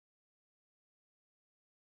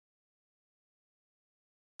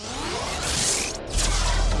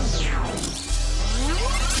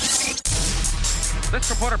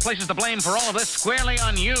reporter places the blame for all of this squarely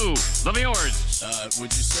on you, the viewers.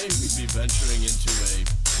 Would you say we'd be venturing into a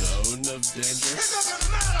zone of danger? It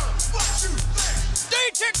doesn't matter what you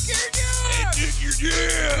think.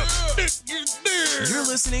 You're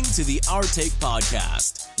listening to the Our Take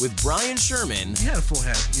Podcast with Bryan Sherman. He had a full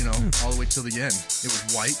head, all the way till the end. It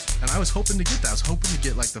was white, and I was hoping to get that. I was hoping to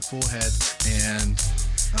get like the full head, and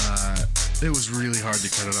it was really hard to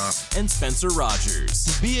cut it off. And Spencer Rogers.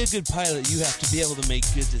 To be a good pilot, you have to be able to make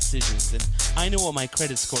good decisions, and I know what my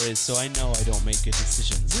credit score is, so I know I don't make good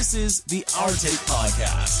decisions. This is the Our Take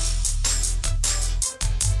Podcast.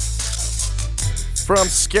 From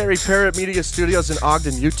Scary Parrot Media Studios in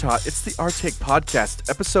Ogden, Utah, it's the Our Take Podcast,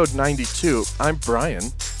 episode 92. I'm Bryan.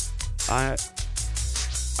 I'm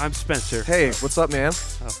Spencer. Hey, what's up, man?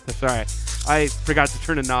 Oh, that's all right. I forgot to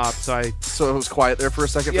turn a knob, so it was quiet there for a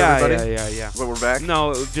second for everybody? Yeah. But we're back?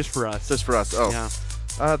 No, just for us. Just for us, oh.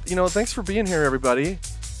 Yeah. Thanks for being here, everybody.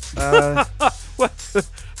 What?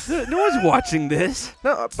 No one's watching this.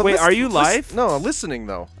 No, but wait, are you live? No, listening,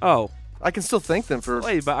 though. Oh. I can still thank them for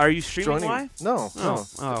Wait, but are you streaming joining. live? No.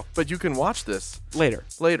 Oh. But you can watch this later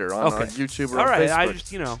on YouTube or on right, Facebook. I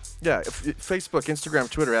just, Yeah, Facebook,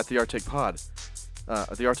 Instagram, Twitter, at the Our Take Pod.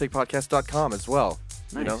 TheOurTakePodcast.com as well.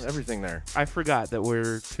 Nice. Everything there. I forgot that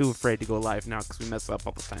we're too afraid to go live now because we mess up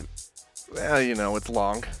all the time. Well, it's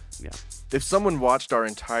long. Yeah. If someone watched our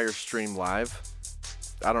entire stream live,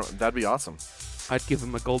 that'd be awesome. I'd give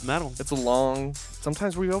him a gold medal. It's a long,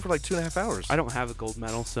 sometimes we go for like 2.5 hours. I don't have a gold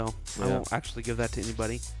medal, so I won't actually give that to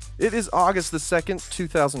anybody. It is August the 2nd,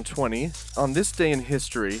 2020. On this day in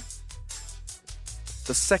history,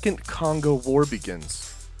 the Second Congo War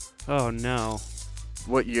begins. Oh, no.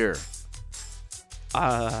 What year?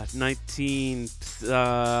 19...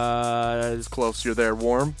 It's close. You're there.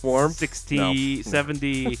 Warm? 60, No.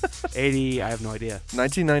 70, 80. I have no idea.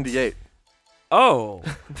 1998. Oh.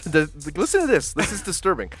 Listen to this. This is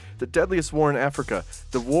disturbing. The deadliest war in Africa.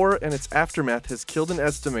 The war and its aftermath has killed an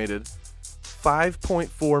estimated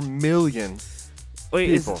 5.4 million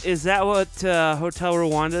people. Is that what Hotel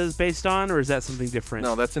Rwanda is based on, or is that something different?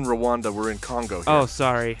 No, that's in Rwanda. We're in Congo here. Oh,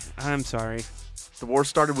 sorry. I'm sorry. The war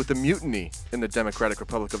started with a mutiny in the Democratic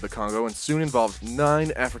Republic of the Congo and soon involved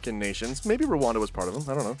 9 African nations. Maybe Rwanda was part of them.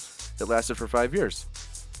 I don't know. It lasted for 5 years.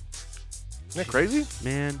 Isn't that crazy?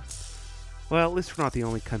 Man. Well, at least we're not the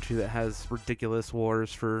only country that has ridiculous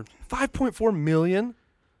wars for... 5.4 million?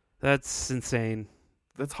 That's insane.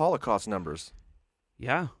 That's Holocaust numbers.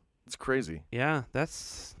 Yeah. It's crazy. Yeah,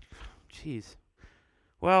 that's... Jeez.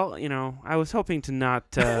 Well, I was hoping to not...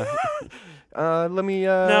 Let me...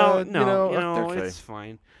 No, okay. it's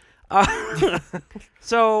fine.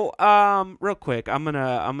 So, real quick, I'm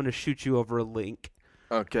gonna shoot you over a link.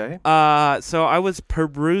 Okay. So I was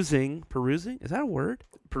perusing? Is that a word?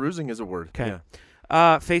 Perusing is a word. Okay.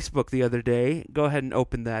 Yeah. Facebook the other day. Go ahead and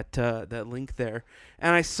open that link there.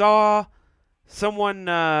 And I saw someone,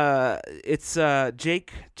 it's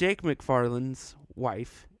Jake McFarland's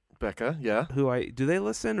wife. Becca, yeah. Do they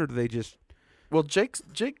listen or do they just... Well, Jake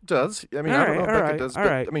does. I mean, I don't know if Becca does, but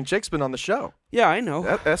right. I mean, Jake's been on the show. Yeah, I know.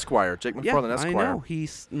 Esquire, Jake McFarland, Esquire. I know. He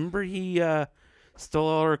stole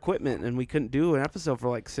all our equipment and we couldn't do an episode for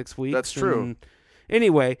like 6 weeks. That's true.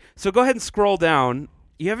 Anyway, so go ahead and scroll down.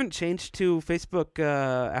 You haven't changed to Facebook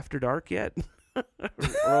After Dark yet?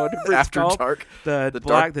 After Dark? The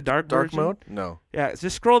dark version? mode? No. Yeah,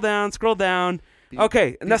 just scroll down.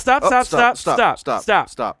 Okay, now stop.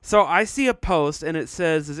 So I see a post and it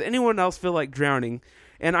says, does anyone else feel like drowning?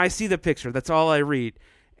 And I see the picture. That's all I read.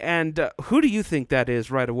 And who do you think that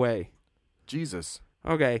is right away? Jesus.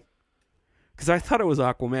 Okay. Because I thought it was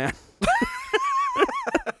Aquaman.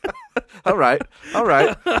 All right.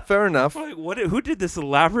 Fair enough. Like, who did this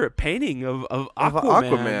elaborate painting of Aquaman? Of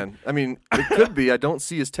Aquaman. I mean, it could be. I don't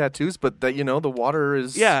see his tattoos, but that the water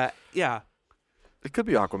is... Yeah. It could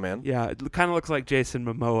be Aquaman. Yeah, it kind of looks like Jason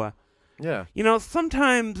Momoa. Yeah.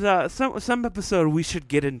 Sometimes, some episode we should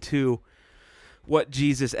get into what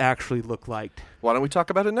Jesus actually looked like. Why don't we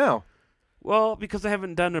talk about it now? Well, because I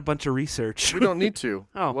haven't done a bunch of research. We don't need to.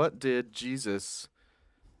 Oh. What did Jesus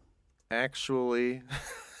actually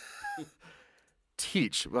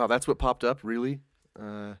teach? Wow, that's what popped up, really?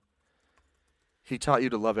 He taught you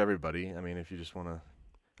to love everybody. I mean, if you just want to...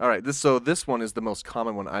 All right, this one is the most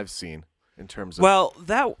common one I've seen. In terms of... Well,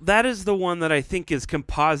 that is the one that I think is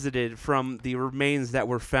composited from the remains that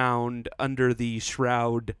were found under the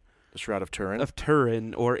shroud. The Shroud of Turin? Of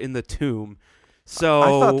Turin, or in the tomb. So I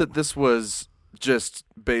thought that this was just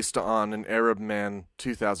based on an Arab man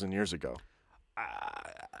 2,000 years ago.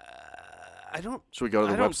 I don't... Should we go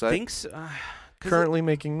to the website? I don't think so. Currently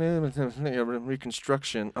making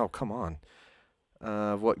reconstruction. Oh, come on.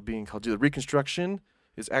 of what being called the reconstruction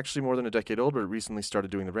is actually more than a decade old, but it recently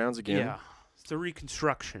started doing the rounds again. Yeah, it's a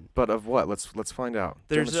reconstruction. But of what? Let's find out.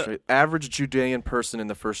 There's average Judean person in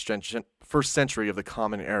the first century of the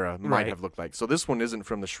Common Era might have looked like. So this one isn't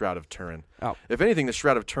from the Shroud of Turin. Oh. If anything, the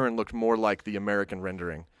Shroud of Turin looked more like the American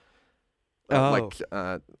rendering. That's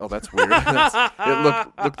weird.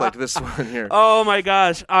 It looked like this one here. Oh my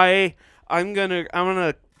gosh, I'm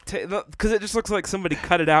gonna because it just looks like somebody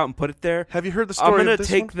cut it out and put it there. Have you heard the story? I'm gonna of this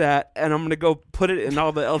take one? that and I'm gonna go put it in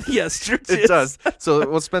all the LDS churches. It does. So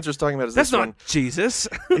what Spencer's talking about is That's this not one. Jesus.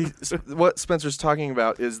 What Spencer's talking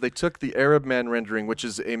about is they took the Arab man rendering, which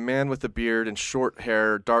is a man with a beard and short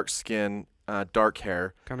hair, dark skin, dark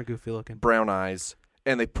hair, Kind of goofy looking. brown eyes,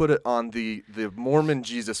 and they put it on the Mormon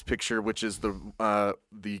Jesus picture, which is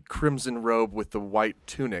the crimson robe with the white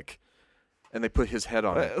tunic, and they put his head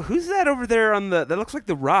on it. Who's that over there on the? That looks like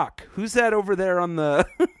the Rock. Who's that over there on the?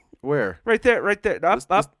 Where? Right there.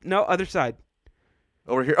 Up. No, other side.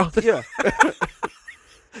 Over here? Oh, Yeah.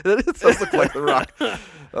 That does look like the Rock.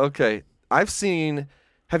 Okay,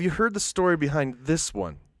 have you heard the story behind this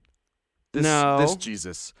one? No. This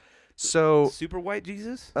Jesus. So, Super white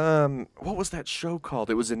Jesus. what was that show called?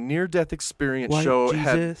 It was a near-death experience White show.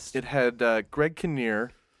 Jesus. It had Greg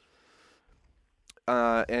Kinnear,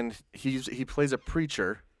 and he plays a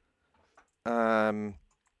preacher,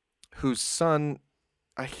 whose son,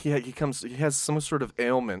 he has some sort of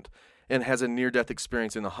ailment and has a near-death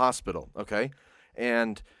experience in the hospital. Okay,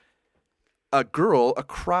 and a girl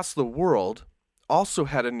across the world also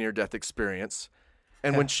had a near-death experience.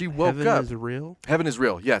 And when she woke up... Heaven is real? Heaven is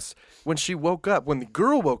real, yes. When the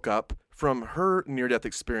girl woke up from her near-death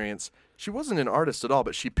experience, she wasn't an artist at all,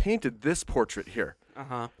 but she painted this portrait here.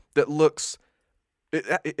 Uh-huh. That looks...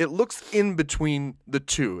 It looks in between the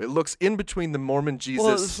two. It looks in between the Mormon Jesus...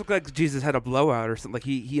 Well, this looked like Jesus had a blowout or something. Like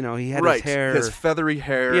he had right, his hair... his feathery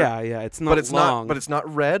hair. Yeah, it's not long. But it's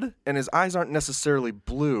not red, and his eyes aren't necessarily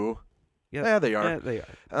blue. Yep. Yeah, they are. Yeah, they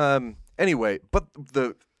are. Anyway, but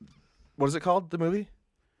what is it called? The movie?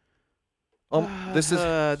 This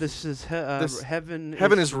is Heaven.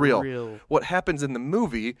 Heaven is real. What happens in the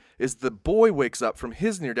movie is the boy wakes up from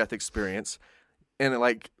his near-death experience, and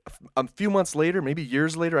like a few months later, maybe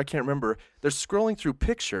years later, I can't remember. They're scrolling through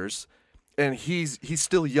pictures, and he's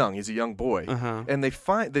still young. He's a young boy, and they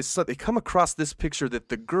come across this picture that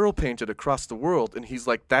the girl painted across the world, and he's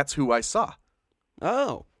like, "That's who I saw."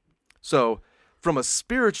 Oh. So, from a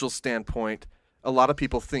spiritual standpoint, a lot of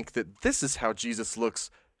people think that this is how Jesus looks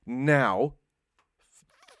now,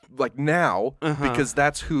 because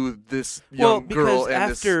that's who this young girl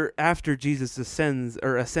and after Jesus ascends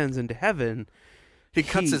into heaven, he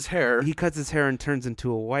cuts his hair. He cuts his hair and turns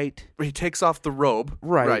into a white. He takes off the robe,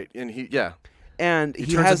 right? And he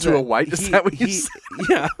turns into a white. Is that what you said?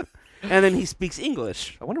 Yeah, and then he speaks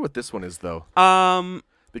English. I wonder what this one is though.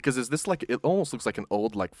 Because is this it almost looks like an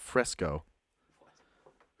old fresco.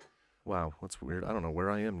 Wow, that's weird. I don't know where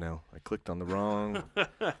I am now. I clicked on the wrong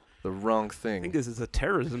thing. I think this is a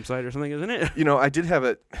terrorism site or something, isn't it? You know, I did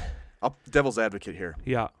have devil's advocate here.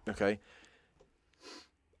 Yeah. Okay.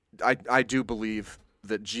 I do believe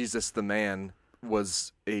that Jesus the man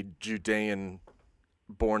was a Judean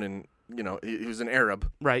born in, he was an Arab.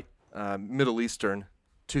 Right. Middle Eastern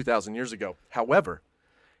 2,000 years ago. However,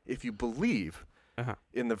 if you believe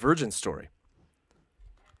in the virgin story,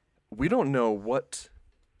 we don't know what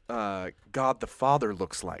God the Father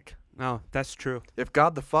looks like. No, that's true. If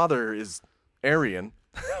God the Father is Aryan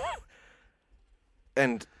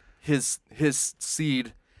and his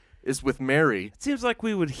seed is with Mary, it seems like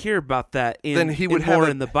we would hear about that then he would have more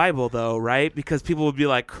in the Bible, though, right? Because people would be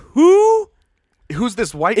like, "Who's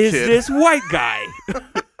this white kid? Is this white guy?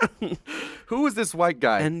 Who is this white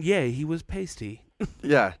guy?" And yeah, he was pasty.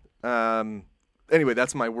 Yeah. Anyway,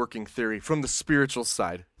 that's my working theory from the spiritual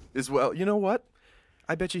side. You know what?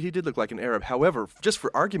 I bet you he did look like an Arab. However, just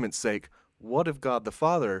for argument's sake, what if God the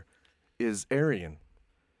Father is Aryan?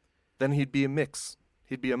 Then he'd be a mix.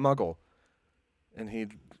 He'd be a muggle. And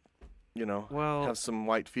he'd, have some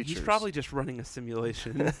white features. He's probably just running a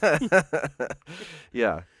simulation.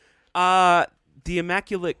 Yeah. The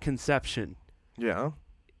Immaculate Conception. Yeah.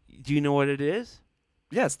 Do you know what it is?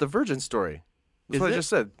 Yeah, it's the virgin story. That's what I just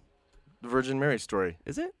said. The Virgin Mary story.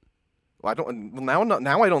 Is it? Well, I don't. Well,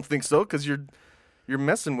 now I don't think so because you're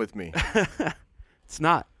messing with me. It's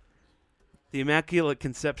not. The Immaculate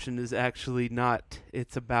Conception is actually not.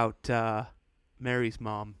 It's about Mary's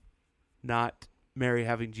mom, not Mary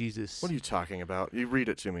having Jesus. What are you talking about? You read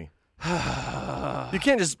it to me. You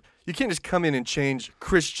can't just come in and change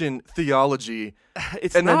Christian theology.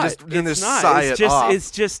 It's and not. Then just not. sigh it off.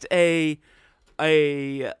 It's just a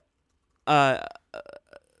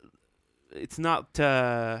it's not.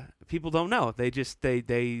 People don't know. They just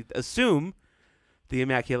they assume the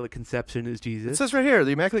Immaculate Conception is Jesus. It says right here,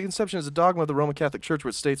 the Immaculate Conception is a dogma of the Roman Catholic Church,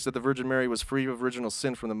 which states that the Virgin Mary was free of original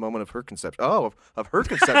sin from the moment of her conception. Oh, of her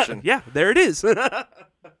conception. Yeah, there it is.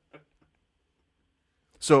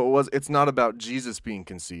 So it's not about Jesus being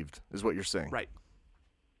conceived, is what you're saying. Right.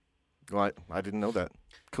 Well, I didn't know that.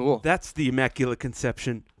 Cool. That's the Immaculate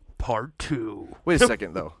Conception Part 2. Wait a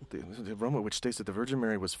second, though. The Roman, which states that the Virgin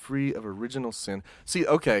Mary was free of original sin. See,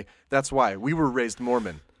 okay, that's why. We were raised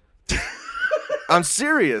Mormon. I'm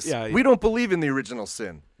serious. Yeah, we don't believe in the original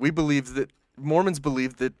sin. We believe that Mormons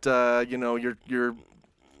believe that you're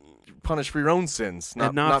punished for your own sins,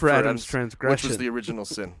 not for Adam's transgression, which was the original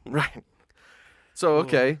sin. Right. So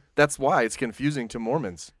okay, that's why it's confusing to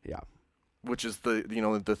Mormons. Yeah. Which is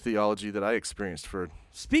the theology that I experienced for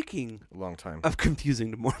Speaking a long time. of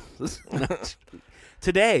confusing to Mormons,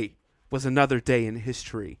 today was another day in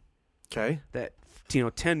history. Okay. That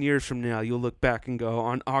 10 years from now, you'll look back and go,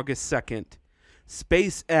 on August 2nd,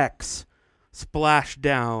 SpaceX splashed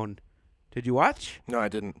down. Did you watch? No, I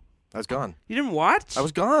didn't. I was gone. You didn't watch? I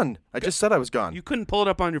was gone. I just said I was gone. You couldn't pull it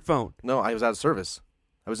up on your phone. No, I was out of service.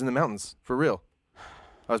 I was in the mountains, for real.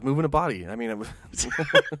 I was moving a body. I mean, it was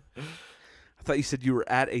I thought you said you were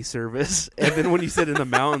at a service, and then when you said in the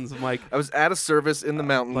mountains, I'm like... I was at a service in the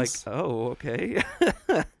mountains. Like, oh, okay.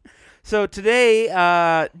 So today,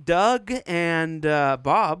 Doug and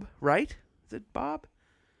Bob, right? Is it Bob?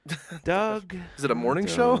 Doug. Is it a morning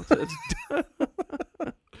show?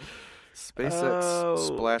 SpaceX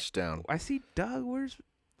splashdown. I see Doug. Where's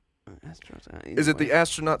astronauts? Is it the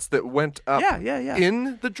astronauts that went up Yeah.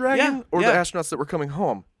 in the Dragon, Yeah, or yeah. the astronauts that were coming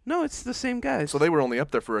home? No, it's the same guys. So they were only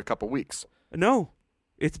up there for a couple weeks. No,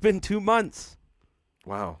 it's been 2 months.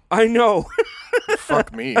 Wow. I know.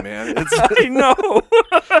 Fuck me, man. I know.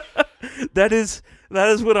 That is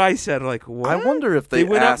what I said. Like, what? I wonder if they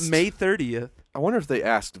went asked, up May 30th. I wonder if they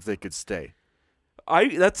asked if they could stay.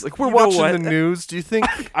 That's Like, we're you know watching what? the news. Do you think?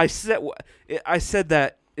 I said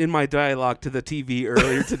that in my dialogue to the TV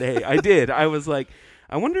earlier today. I did. I was like,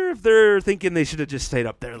 I wonder if they're thinking they should have just stayed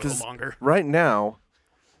up there a little longer. Right now,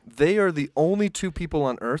 they are the only two people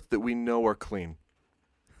on Earth that we know are clean.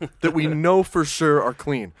 That we know for sure are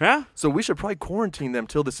clean. Yeah. So we should probably quarantine them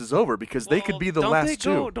till this is over, because they could be the last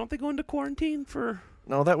two. Don't they go into quarantine for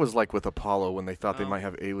No, that was like with Apollo when they thought they might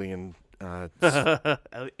have alien.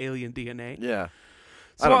 alien DNA? Yeah.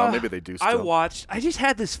 So, I don't know. Maybe they do still. I just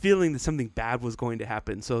had this feeling that something bad was going to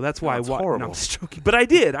happen. So that's why I it's watched. horrible. No, I'm just joking. But I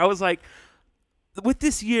did. I was like, with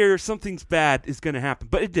this year, something's bad is going to happen.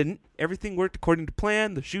 But it didn't. Everything worked according to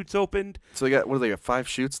plan. The chutes opened. So they got 5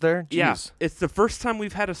 shoots there? Jeez. Yeah. It's the first time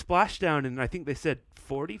we've had a splashdown in, I think they said,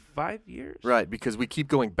 45 years? Right, because we keep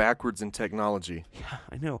going backwards in technology. Yeah,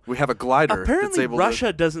 I know. We have a glider that's Apparently, able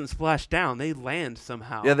Russia doesn't splash down. They land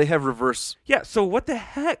somehow. Yeah, they have reverse. Yeah, so what the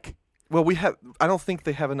heck? Well, I don't think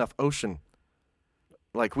they have enough ocean.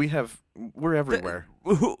 Like, we're everywhere.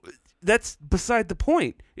 That's beside the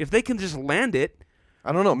point. If they can just land it.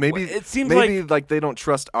 I don't know. Maybe it seems like they don't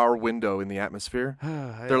trust our window in the atmosphere.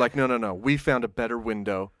 They're like, no. We found a better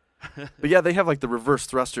window. But yeah, they have like the reverse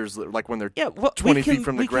thrusters, like when they're 20 feet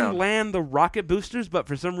from the ground. We can land the rocket boosters, but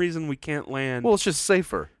for some reason we can't land. Well, it's just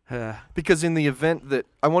safer. Because in the event that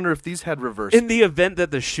I wonder if these had reverse. In the event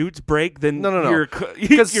that the chutes break, then no. you're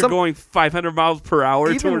going 500 miles per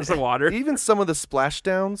hour towards the water. Even some of the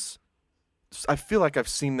splashdowns, I feel like I've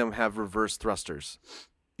seen them have reverse thrusters.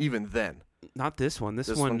 Even then. Not this one.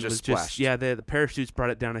 This one just was splashed. the parachutes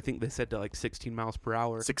brought it down. I think they said to like 16 miles per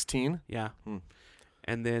hour. 16? Yeah.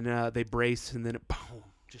 And then they brace, and then it boom,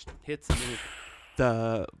 just hits, and then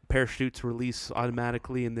the parachutes release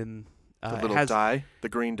automatically, and then the little dye, the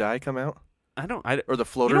green dye come out? Or the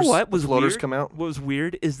floaters? You know what was the floaters weird? come out? What was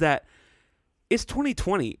weird is that it's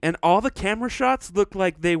 2020, and all the camera shots look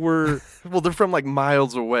like they were... Well, they're from like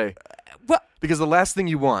miles away. Well, because the last thing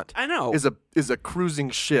you want I know. is a cruising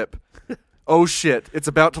ship. Oh shit! It's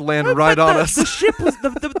about to land right on us. The ship was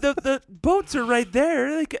the boats are right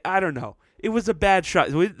there. Like, I don't know. It was a bad shot.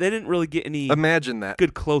 They didn't really get any. Imagine that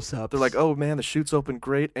good close-ups. They're like, oh man, the chutes open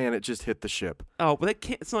great, and it just hit the ship. Oh, but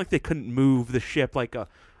it's not like they couldn't move the ship like a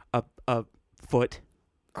foot.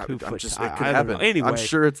 2 foot. It could happen. Anyway,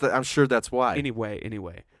 I'm sure that's why.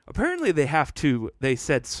 Anyway, apparently they have to. They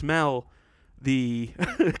said smell the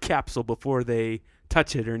capsule before they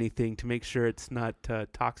touch it or anything to make sure it's not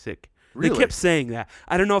toxic. Really? They kept saying that.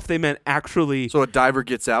 I don't know if they meant actually. So a diver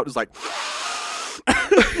gets out, is like.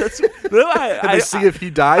 They see if he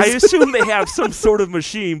dies. I assume they have some sort of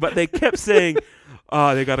machine, but they kept saying,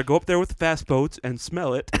 They got to go up there with the fast boats and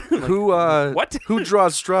smell it. Like, what? Who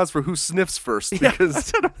draws straws for who sniffs first?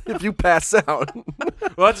 Because if you pass out.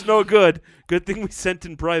 Well, that's no good. Good thing we sent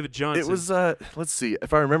in Private Johnson. It was, let's see,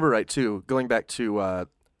 if I remember right, too, going back to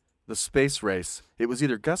the space race, it was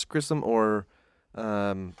either Gus Grissom or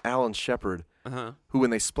Alan Shepard, who, when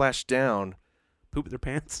they splashed down, pooped their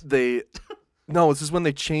pants? No, this is when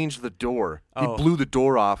they changed the door. Oh. He blew the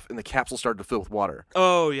door off, and the capsule started to fill with water.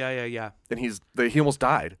 Oh, yeah. And he almost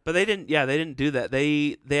died. But they didn't do that.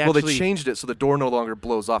 They actually... Well, they changed it so the door no longer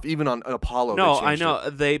blows off. Even on Apollo, no, they changed I know.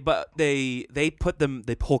 it. They put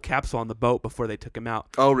the whole capsule on the boat before they took him out.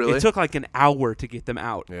 Oh, really? It took like an hour to get them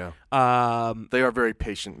out. Yeah. They are very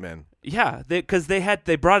patient men. Yeah, because they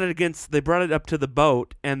brought it up to the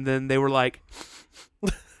boat, and then they were like...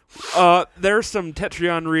 there's some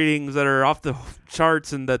Tetrion readings that are off the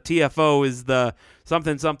charts, and the TFO is the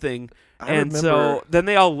something. And so then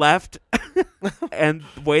they all left and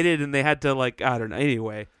waited, and they had to, like, I don't know.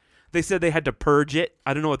 Anyway, they said they had to purge it.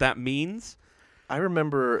 I don't know what that means. I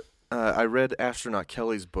remember I read Astronaut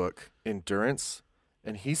Kelly's book, Endurance,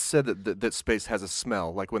 and he said that space has a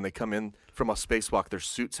smell. Like when they come in from a spacewalk, their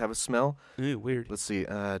suits have a smell. Ooh, weird. Let's see.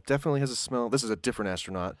 Definitely has a smell. This is a different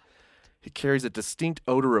astronaut. He carries a distinct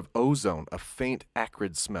odor of ozone, a faint,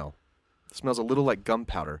 acrid smell. It smells a little like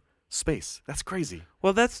gunpowder. Space. That's crazy.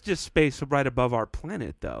 Well, that's just space right above our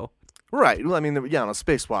planet, though. Right. Well, I mean, yeah, on a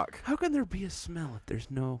spacewalk. How can there be a smell if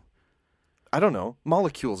there's no... I don't know.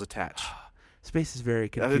 Molecules attach. Space is very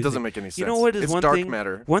confusing. It doesn't make any sense. You know what is it's one dark thing?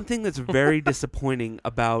 Matter. One thing that's very disappointing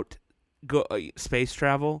about space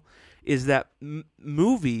travel is that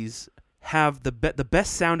movies have the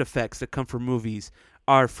best sound effects that come from movies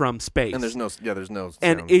are from space. And there's no sound.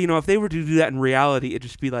 And if they were to do that in reality, it'd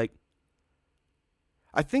just be like...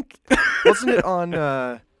 I think, wasn't it on,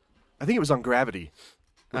 I think it was on Gravity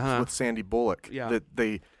with Sandy Bullock. Yeah. That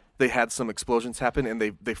they had some explosions happen, and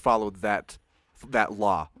they followed that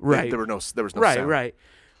law. Right. There was no sound. Right.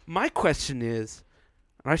 My question is,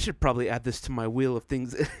 and I should probably add this to my wheel of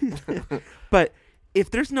things, but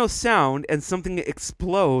if there's no sound and something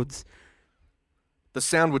explodes... The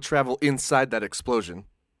sound would travel inside that explosion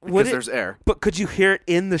because there's air. But could you hear it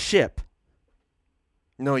in the ship?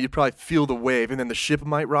 No, you'd probably feel the wave, and then the ship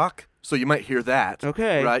might rock, so you might hear that.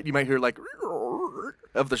 Okay. Right? You might hear, like,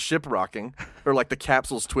 of the ship rocking, or, like, the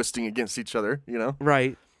capsules twisting against each other, you know?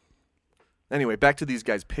 Right. Anyway, back to these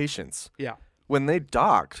guys' patience. Yeah. When they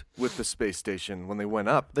docked with the space station, when they went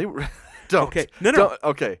up, they were... Don't. Okay. No.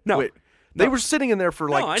 Okay. No. Wait. They were sitting in there for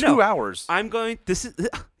like 2 know. hours.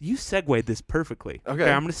 You segued this perfectly. Okay.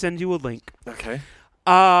 I'm going to send you a link. Okay.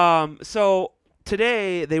 So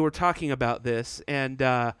today they were talking about this, and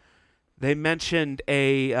they mentioned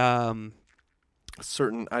a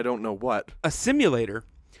certain, I don't know what, a simulator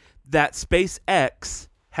that SpaceX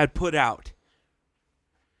had put out.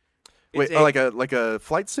 Wait, like a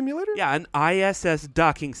flight simulator? Yeah, an ISS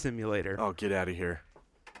docking simulator. Oh, get out of here.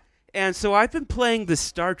 And so I've been playing this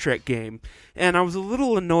Star Trek game, and I was a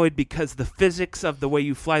little annoyed because the physics of the way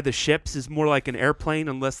you fly the ships is more like an airplane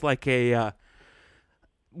and less like flying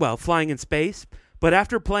in space. But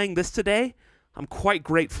after playing this today, I'm quite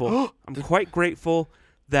grateful. I'm quite grateful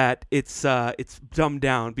that it's dumbed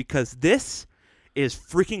down because this is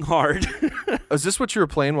freaking hard. Is this what you were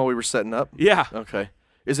playing while we were setting up? Yeah. Okay.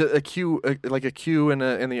 Is it a Q, like a Q in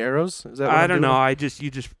the arrows? Is that what I I'm don't doing? know.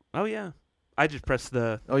 Oh yeah. I just pressed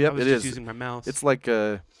the. Oh yep, I was it just is. using my mouse. It's like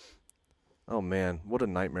a. Oh man, what a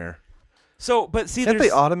nightmare! So, but see, can't they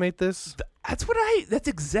automate this? That's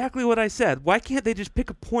exactly what I said. Why can't they just pick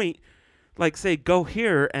a point, like say go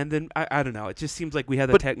here, and then I don't know. It just seems like we had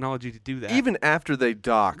the technology to do that. Even after they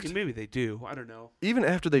docked, and maybe they do. I don't know. Even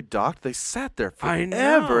after they docked, they sat there forever, I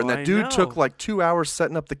know, and that dude took like 2 hours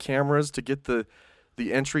setting up the cameras to get the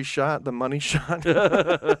entry shot, the money shot.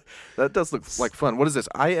 That does look like fun. What is this?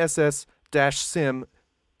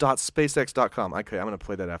 ISS-sim.spacex.com. Okay, I'm going to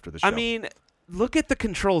play that after the show. I mean, look at the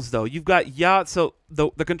controls, though. You've got yacht. So the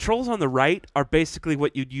controls on the right are basically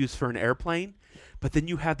what you'd use for an airplane. But then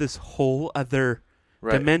you have this whole other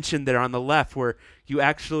dimension there on the left where you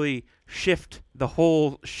actually shift the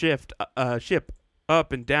whole ship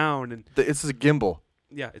up and down. And it's a gimbal.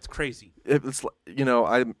 Yeah, it's crazy. It's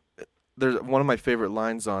there's one of my favorite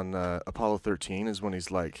lines on Apollo 13 is when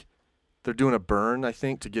he's like, they're doing a burn, I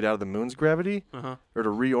think, to get out of the moon's gravity or to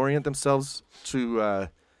reorient themselves to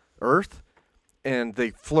Earth, and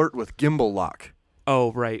they flirt with gimbal lock.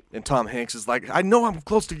 Oh, right. And Tom Hanks is like, I know I'm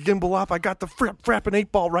close to gimbal lock. I got the frapping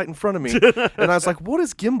 8-ball right in front of me. And I was like, what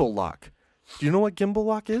is gimbal lock? Do you know what gimbal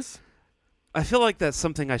lock is? I feel like that's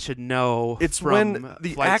something I should know. It's from when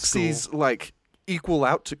the flight axes school. like equal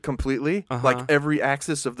out to completely, like every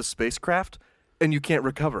axis of the spacecraft, and you can't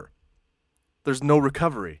recover. There's no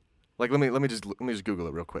recovery. Like let me just Google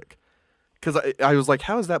it real quick, because I was like,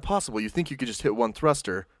 how is that possible? You think you could just hit one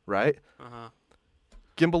thruster, right?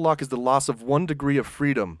 Gimbal lock is the loss of 1 degree of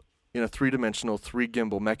freedom in a 3-dimensional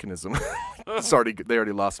 3-gimbal mechanism. They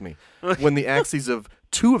already lost me. When the axes of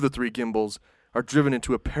 2 of the 3 gimbals are driven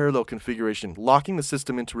into a parallel configuration, locking the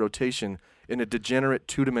system into rotation in a degenerate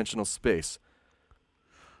 2-dimensional space.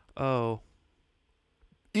 Oh.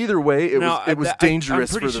 Either way, it was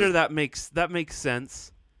dangerous. I'm pretty sure that makes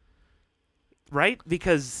sense, right?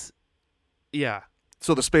 Because, yeah.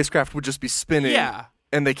 So the spacecraft would just be spinning. Yeah.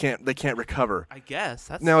 And they can't recover. I guess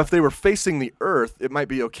that's now if they were facing the Earth, it might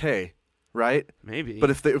be okay, right? Maybe. But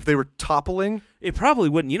if they were toppling, it probably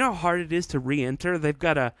wouldn't. You know how hard it is to re-enter?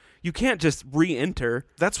 You can't just re-enter.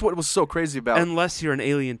 That's what was so crazy about. Unless you're an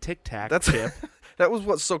alien Tic Tac chip. That was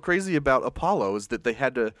what's so crazy about Apollo is that they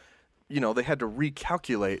had to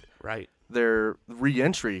recalculate their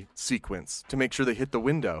re-entry sequence to make sure they hit the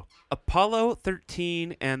window. Apollo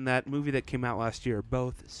 13 and that movie that came out last year,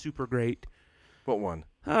 both super great. What one?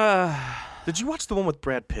 Did you watch the one with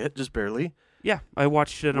Brad Pitt, just barely? Yeah, I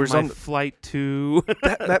watched it on my flight to...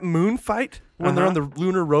 that moon fight? When they're on the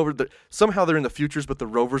lunar rover, somehow they're in the futures, but the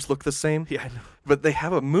rovers look the same? Yeah, I know. But they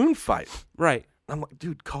have a moon fight. Right. I'm like,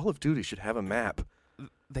 dude, Call of Duty should have a map.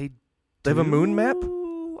 They have a moon map?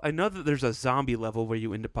 I know that there's a zombie level where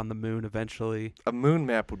you end up on the moon eventually. A moon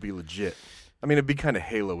map would be legit. I mean, it'd be kind of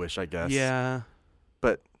Halo-ish, I guess. Yeah.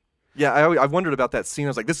 But... yeah, I wondered about that scene. I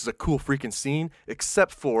was like, this is a cool freaking scene,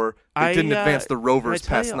 except for they didn't advance the rovers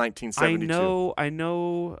past 1972. I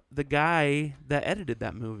know the guy that edited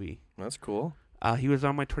that movie. That's cool. He was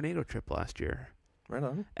on my tornado trip last year. Right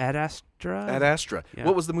on. Ad Astra. Yeah.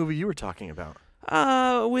 What was the movie you were talking about?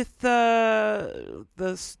 With the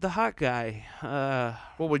hot guy.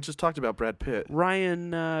 Well, we just talked about Brad Pitt.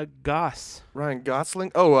 Ryan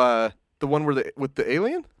Gosling? Oh, the one with the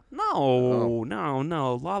alien? No. No,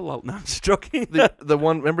 I'm just joking. the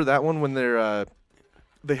one, remember that one when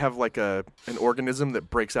they have like an organism that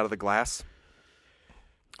breaks out of the glass?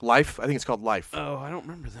 Life? I think it's called Life. Oh, I don't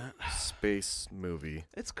remember that. Space movie.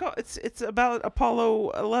 It's about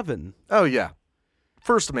Apollo 11. Oh yeah.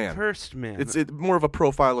 First Man. It's more of a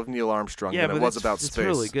profile of Neil Armstrong than it was about space. It's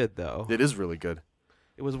really good though. It is really good.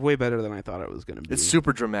 It was way better than I thought it was going to be. It's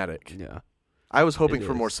super dramatic. Yeah. I was hoping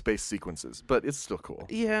for more space sequences, but it's still cool.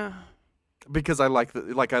 Yeah. Because I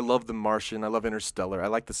I love The Martian, I love Interstellar. I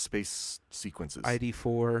like the space sequences.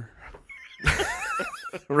 ID4.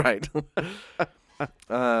 Right.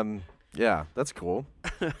 Yeah, that's cool.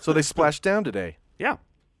 So they splashed down today. Yeah.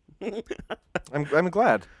 I'm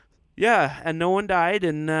glad. Yeah, and no one died,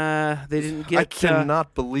 and they didn't get... I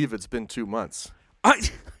cannot believe it's been 2 months.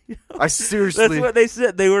 I seriously... That's what they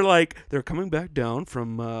said. They were like, they're coming back down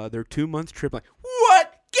from their 2-month trip. Like,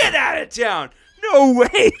 what? Get out of town! No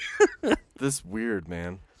way! This weird,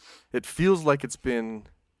 man. It feels like it's been...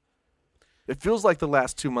 It feels like the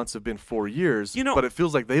last 2 months have been 4 years, but it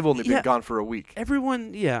feels like they've only been gone for a week.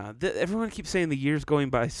 Everyone keeps saying the year's going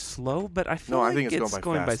by slow, but I feel I think it's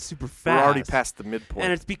going by fast. super fast. We're already past the midpoint.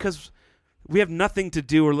 And it's because we have nothing to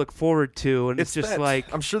do or look forward to, and it's just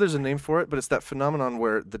like... I'm sure there's a name for it, but it's that phenomenon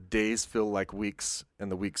where the days feel like weeks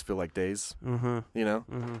and the weeks feel like days. Mm-hmm. You know?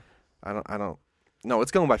 Mm-hmm. I don't... No,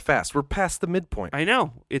 it's going by fast. We're past the midpoint. I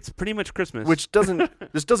know. It's pretty much Christmas. Which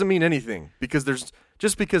this doesn't mean anything, because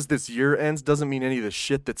just because this year ends doesn't mean any of the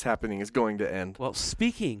shit that's happening is going to end. Well,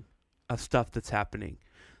 speaking of stuff that's happening,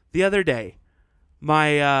 the other day,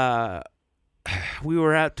 my we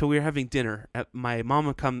were having dinner at my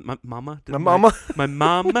mama my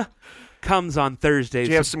mom comes on Thursdays.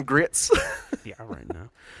 Do you have some grits? Yeah, right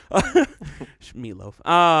now.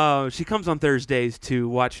 Meatloaf. She comes on Thursdays to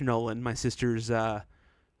watch Nolan, my sister's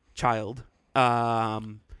child.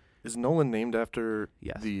 Is Nolan named after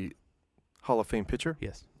Yes. the Hall of Fame pitcher?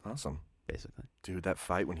 Yes. Awesome. Basically. Dude, that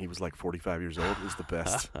fight when he was like 45 years old was the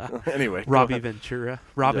best. Anyway. Robin Ventura.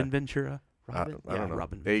 I don't know.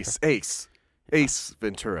 Robin Ace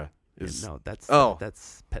Ventura. No,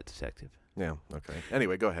 that's Pet Detective. Yeah, okay.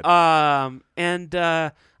 Anyway, go ahead. And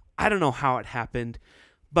I don't know how it happened,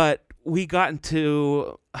 but we got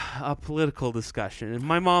into a political discussion, and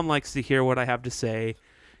my mom likes to hear what I have to say.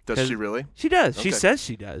 Does she really? She does. Okay. She says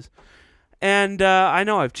she does. And I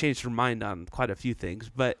know I've changed her mind on quite a few things,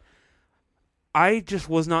 but I just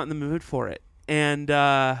was not in the mood for it. And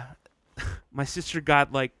my sister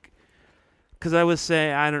got because I was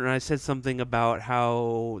saying, I don't know, I said something about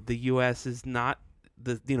how the U.S. is not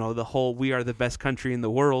the whole "we are the best country in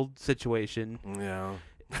the world" situation. Yeah.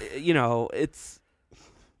 It's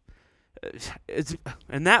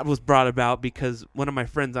and that was brought about because one of my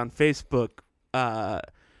friends on Facebook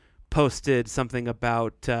posted something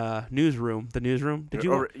about Newsroom. The Newsroom. Did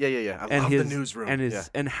you? Yeah. I love the Newsroom.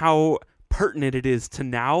 And how pertinent it is to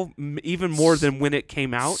now, even more than when it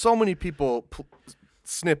came out. So many people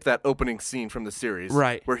snip that opening scene from the series,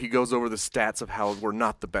 right, where he goes over the stats of how we're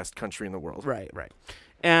not the best country in the world. Right.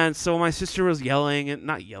 And so my sister was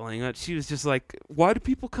not yelling. She was just like, "Why do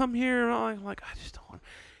people come here?" And I'm like, "I just don't want."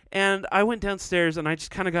 And I went downstairs and I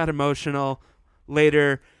just kind of got emotional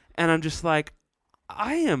later, and I'm just like,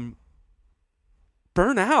 I am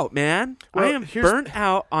burnt out, man. Well, I am burnt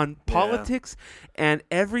out on politics and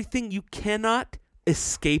everything. You cannot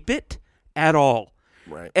escape it at all.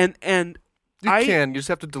 Right. And you just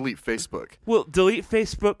have to delete Facebook. Well, delete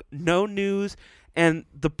Facebook, no news, and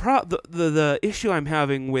the issue I'm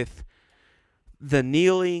having with the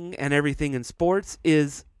kneeling and everything in sports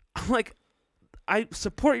is, I'm like, I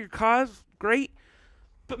support your cause, great,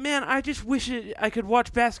 but man, I just wish I could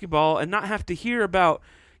watch basketball and not have to hear about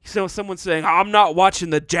someone saying, I'm not watching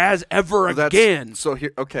the Jazz ever again.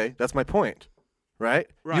 That's my point, right?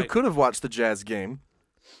 Right. You could have watched the Jazz game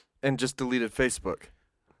and just deleted Facebook,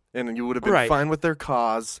 and you would have been fine with their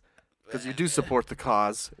cause, because you do support the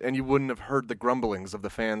cause, and you wouldn't have heard the grumblings of the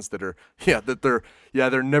fans that are,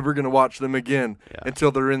 they're never going to watch them again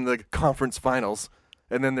until they're in the conference finals,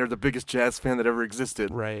 and then they're the biggest Jazz fan that ever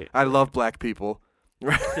existed. Right. I love black people.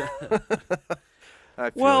 That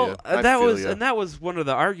was one of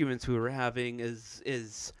the arguments we were having is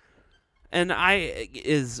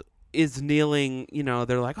kneeling,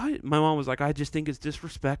 they're like, my mom was like, I just think it's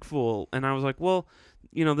disrespectful. And I was like, well,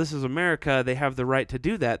 this is America. They have the right to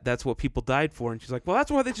do that. That's what people died for. And she's like, well,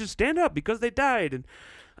 that's why they should stand up, because they died. And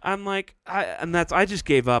I'm like, I just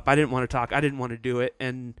gave up. I didn't want to talk. I didn't want to do it.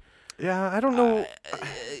 And yeah, I don't know.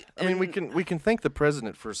 I mean, we can thank the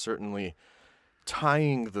president for certainly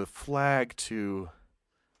tying the flag to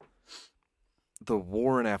the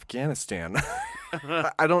war in Afghanistan.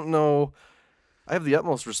 I don't know. I have the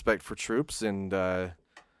utmost respect for troops, and but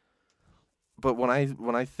when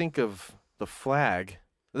I think of the flag,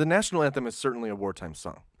 the national anthem is certainly a wartime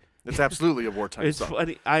song. It's absolutely a wartime song. It's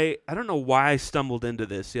funny. I don't know why I stumbled into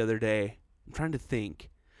this the other day. I'm trying to think.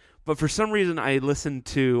 But for some reason, I listened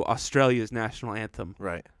to Australia's national anthem.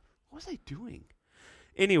 Right. What was I doing?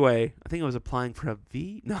 Anyway, I think I was applying for a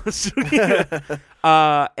V. No, it's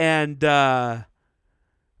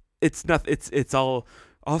not. It's all,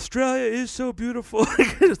 Australia is so beautiful.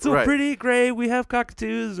 It's so pretty, great. We have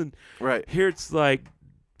cockatoos, and here it's like,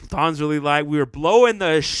 Don's really like, we were blowing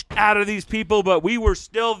the out of these people, but we were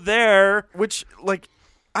still there. Which, like,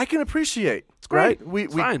 I can appreciate. It's great.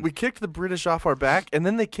 Right? We kicked the British off our back, and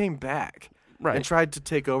then they came back and tried to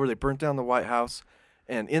take over. They burnt down the White House,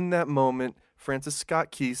 and in that moment, Francis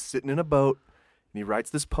Scott Key's sitting in a boat, and he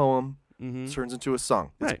writes this poem, turns into a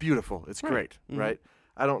song. It's beautiful. It's great, right?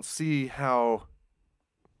 I don't see how.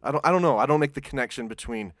 I don't know. I don't make the connection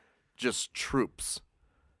between just troops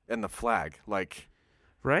and the flag. Like,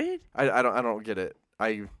 right? I don't get it.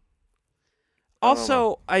 I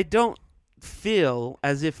don't feel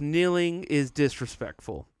as if kneeling is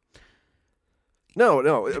disrespectful.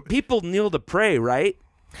 No. People kneel to pray, right?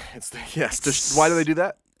 Why do they do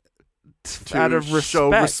that? Out of respect.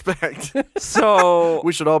 Show respect. So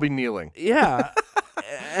we should all be kneeling. Yeah.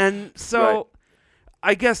 And so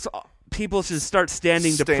I guess people should start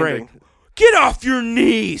standing to pray. Get off your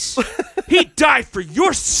knees. He died for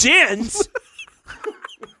your sins.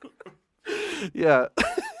 Yeah.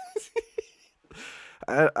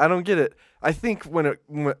 I don't get it. I think when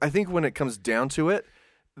it comes down to it,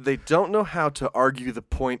 they don't know how to argue the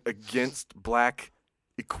point against black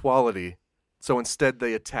equality. So instead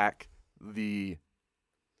they attack the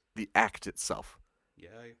act itself. Yeah,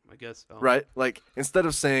 I guess so. Right? Like, instead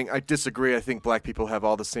of saying, I disagree, I think black people have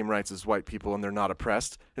all the same rights as white people and they're not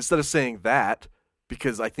oppressed, instead of saying that,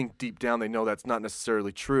 because I think deep down they know that's not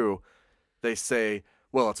necessarily true, they say,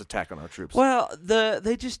 well, it's attack on our troops. Well,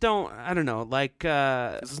 they just don't, I don't know, like...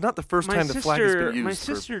 this is not the first time the flag has been used. My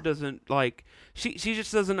sister doesn't, like, she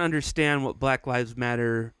just doesn't understand what Black Lives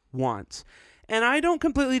Matter wants. And I don't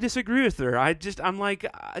completely disagree with her. I'm like...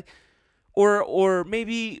 Or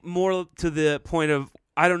maybe more to the point of,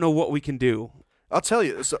 I don't know what we can do. I'll tell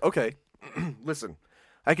you. So, okay, listen.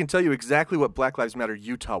 I can tell you exactly what Black Lives Matter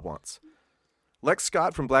Utah wants. Lex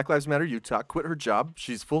Scott from Black Lives Matter Utah quit her job.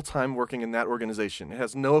 She's full-time working in that organization. It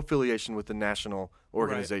has no affiliation with the national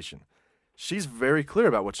organization. Right. She's very clear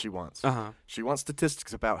about what she wants. Uh-huh. She wants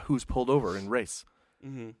statistics about who's pulled over in race.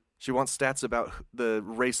 Mm-hmm. She wants stats about the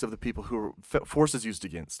race of the people who are forces used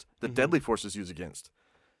against, the deadly forces used against.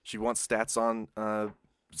 She wants stats on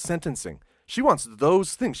sentencing. She wants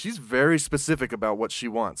those things. She's very specific about what she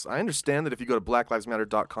wants. I understand that if you go to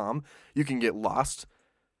blacklivesmatter.com, you can get lost,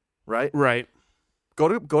 right? Right. Go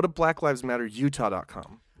to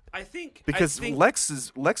blacklivesmatterutah.com. Because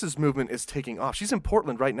Lex's movement is taking off. She's in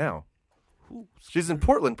Portland right now. She's in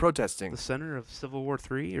Portland protesting. The center of Civil War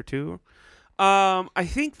 3 or 2. I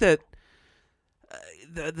think that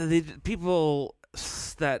the people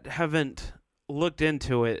that haven't looked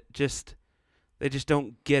into it they just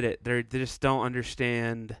don't get it. They just don't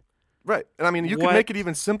understand. Right. And I mean, you can make it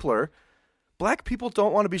even simpler. Black people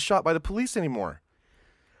don't want to be shot by the police anymore.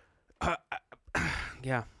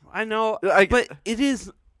 Yeah, I know, but it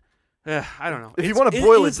is. I don't know. If you want to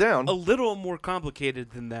boil it down, a little more complicated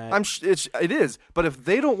than that. It is. But if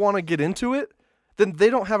they don't want to get into it, then they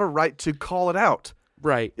don't have a right to call it out.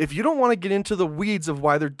 Right. If you don't want to get into the weeds of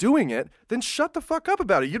why they're doing it, then shut the fuck up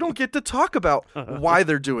about it. You don't get to talk about why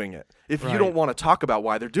they're doing it if you don't want to talk about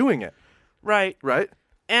why they're doing it. Right. Right?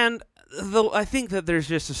 And I think that there's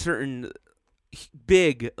just a certain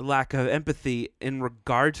big lack of empathy in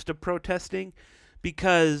regards to protesting,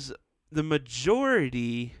 because the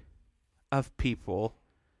majority of people,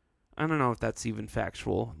 I don't know if that's even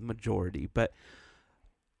factual, majority, but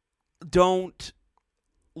don't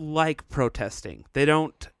like protesting. They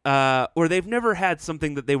don't, or they've never had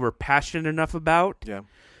something that they were passionate enough about. Yeah.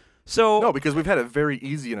 So no, because we've had it very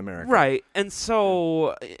easy in America. Right. And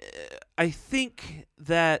so I think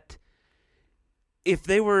that if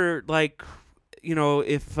they were like,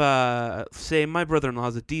 if, say, my brother-in-law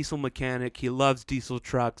is a diesel mechanic, he loves diesel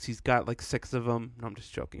trucks, he's got like 6 of them. No, I'm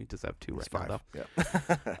just joking. He does have 2 right now,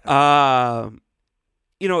 though.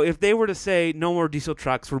 Yeah. If they were to say, no more diesel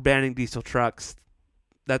trucks, we're banning diesel trucks,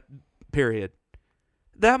 that period,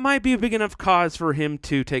 that might be a big enough cause for him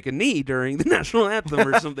to take a knee during the national anthem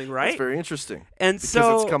or something, right? That's very interesting. And because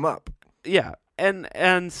so it's come up. Yeah.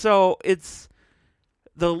 And so it's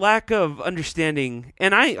the lack of understanding,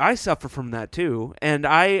 and I suffer from that too. And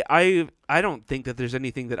I don't think that there's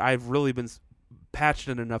anything that I've really been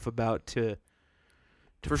passionate enough about to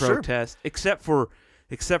for protest, sure.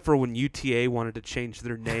 except for when UTA wanted to change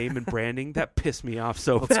their name and branding. That pissed me off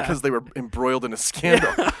so bad. It's because they were embroiled in a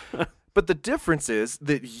scandal. Yeah. But the difference is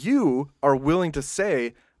that you are willing to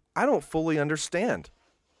say, I don't fully understand.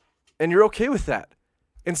 And you're okay with that.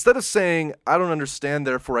 Instead of saying, I don't understand,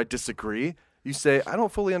 therefore I disagree, you say, I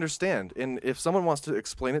don't fully understand. And if someone wants to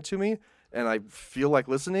explain it to me and I feel like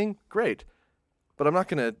listening, great. But I'm not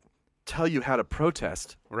going to tell you how to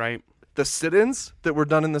protest. Right. The sit-ins that were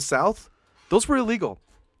done in the South, those were illegal.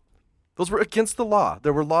 Those were against the law.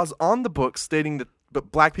 There were laws on the books stating that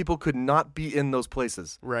black people could not be in those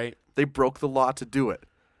places. Right. They broke the law to do it.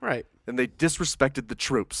 Right. And they disrespected the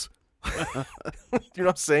troops. You know what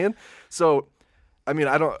I'm saying? So, I mean,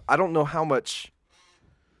 I don't know how much.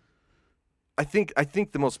 I think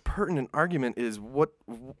the most pertinent argument is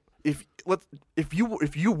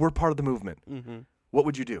if you were part of the movement, what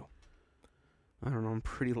would you do? I don't know. I'm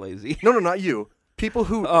pretty lazy. No, not you. People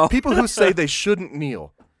who say they shouldn't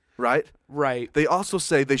kneel, right? Right. They also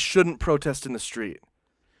say they shouldn't protest in the street.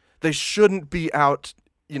 They shouldn't be out,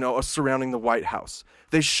 surrounding the White House.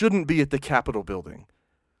 They shouldn't be at the Capitol building.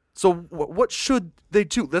 So what should they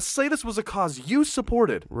do? Let's say this was a cause you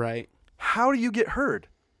supported. Right. How do you get heard?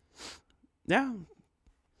 Yeah.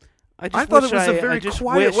 I thought it was a very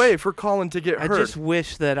quiet way for Colin to get heard. I just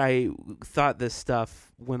wish that I thought this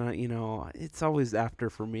stuff when it's always after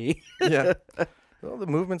for me. Yeah. Well, the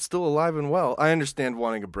movement's still alive and well. I understand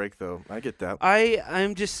wanting a break, though. I get that.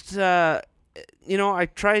 I'm just, I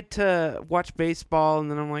tried to watch baseball,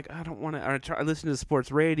 and then I'm like, I don't want to. I listen to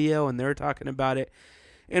sports radio, and they're talking about it.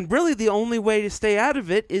 And really, the only way to stay out of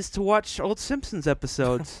it is to watch old Simpsons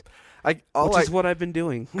episodes, which is what I've been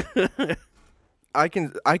doing. I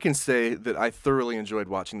can say that I thoroughly enjoyed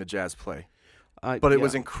watching the Jazz play, but it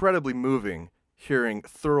was incredibly moving hearing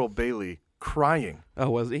Thurl Bailey crying.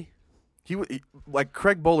 Oh, was he? He like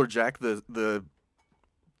Craig Bolerjack, the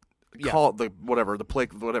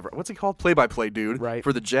what's he called, play-by-play dude, right,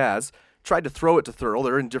 for the Jazz, tried to throw it to Thurl.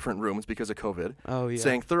 They're in different rooms because of COVID. Oh yeah.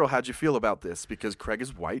 Saying, Thurl, how'd you feel about this? Because Craig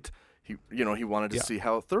is white. He wanted to see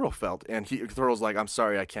how Thurl felt, and Thurl's like, I'm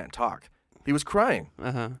sorry, I can't talk. He was crying.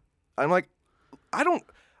 I'm like,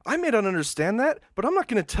 I may not understand that, but I'm not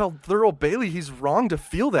going to tell Thurl Bailey he's wrong to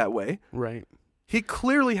feel that way. Right. He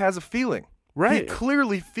clearly has a feeling. Right. He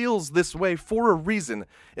clearly feels this way for a reason.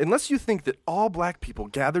 Unless you think that all black people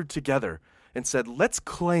gathered together and said, let's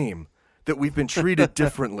claim that we've been treated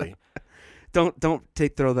differently. Don't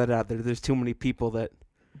throw that out there. There's too many people that.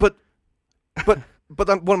 But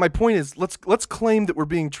But my point is, let's claim that we're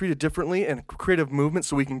being treated differently and create a movement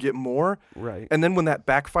so we can get more. Right. And then when that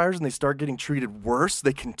backfires and they start getting treated worse,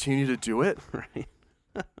 they continue to do it. Right.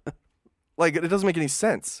 Like, it doesn't make any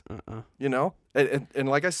sense. You know? And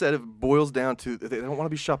like I said, it boils down to they don't want to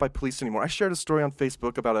be shot by police anymore. I shared a story on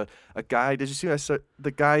Facebook about a guy. Did you see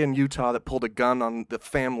the guy in Utah that pulled a gun on the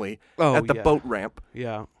family at the boat ramp?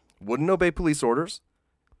 Yeah. Wouldn't obey police orders.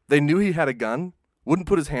 They knew he had a gun. Wouldn't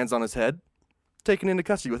put his hands on his head. Taken into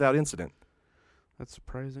custody without incident. That's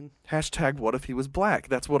surprising. # what if he was black?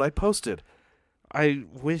 That's what I posted. I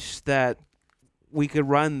wish that we could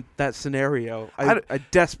run that scenario. I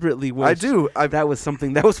desperately wish that was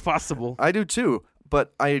something that was possible. I do too,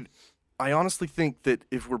 but I honestly think that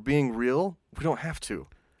if we're being real, we don't have to.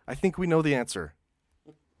 I think we know the answer.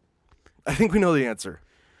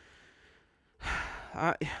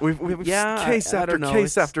 We've case after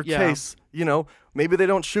case after case. You know, maybe they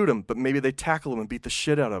don't shoot him, but maybe they tackle him and beat the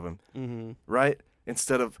shit out of him. Mm-hmm. Right?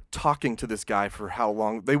 Instead of talking to this guy for how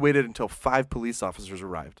long? They waited until 5 police officers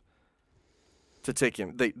arrived to take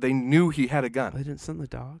him. They knew he had a gun. They didn't send the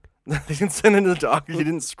dog? They didn't send in the dog. He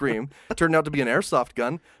didn't scream. It turned out to be an airsoft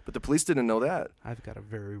gun, but the police didn't know that. I've got a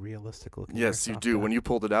very realistic looking Yes, you do. gun. When you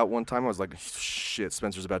pulled it out one time, I was like, shit,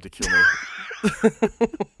 Spencer's about to kill me.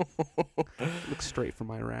 Looks straight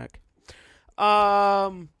from Iraq.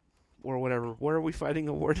 Or whatever. Where are we fighting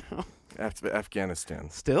a war now? Afghanistan.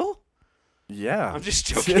 Still? Yeah. I'm just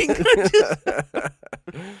joking.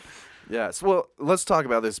 Yes. Well, let's talk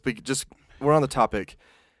about this. We're on the topic.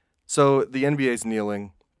 So the NBA's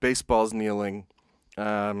kneeling. Baseball's kneeling.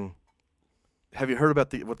 Have you heard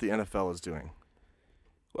about what the NFL is doing?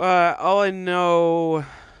 All I know...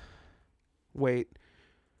 Wait.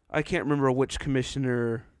 I can't remember which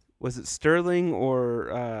commissioner... Was it Sterling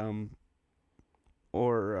or...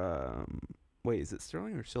 Wait, is it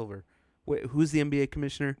Sterling or Silver? Wait, who's the NBA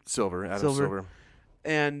commissioner? Adam Silver.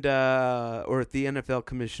 And or the NFL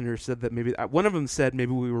commissioner said that maybe one of them said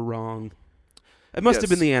maybe we were wrong. It must have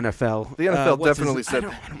been the NFL. The NFL definitely said. I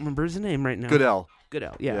don't remember his name right now. Goodell.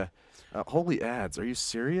 Yeah. Holy ads! Are you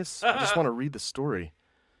serious? I just want to read the story.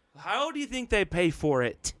 How do you think they pay for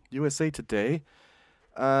it? USA Today.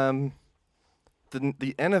 The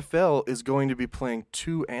NFL is going to be playing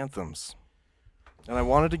 2 anthems, and I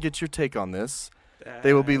wanted to get your take on this.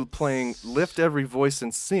 They will be playing "Lift Every Voice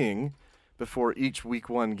and Sing" before each Week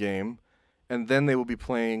 1 game, and then they will be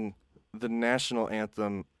playing the national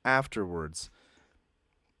anthem afterwards.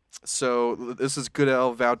 So this is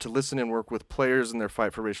Goodell vowed to listen and work with players in their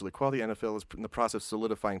fight for racial equality. NFL is in the process of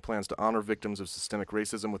solidifying plans to honor victims of systemic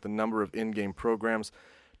racism with a number of in-game programs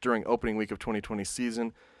during opening week of 2020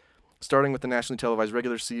 season. Starting with the nationally televised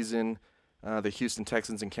regular season, the Houston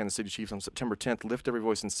Texans and Kansas City Chiefs on September 10th, Lift Every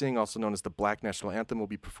Voice and Sing, also known as the Black National Anthem, will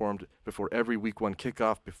be performed before every Week 1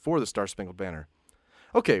 kickoff before the Star-Spangled Banner.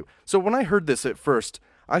 Okay, so when I heard this at first,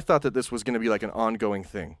 I thought that this was going to be like an ongoing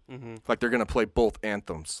thing. Mm-hmm. Like they're going to play both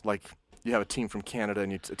anthems. Like you have a team from Canada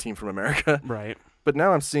and a team from America. Right. But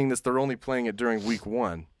now I'm seeing this, they're only playing it during Week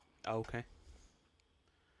 1. Okay.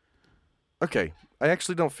 Okay, I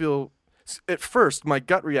actually don't feel... At first, my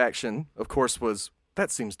gut reaction, of course, was,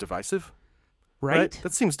 that seems divisive. Right?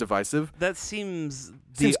 That seems divisive. That seems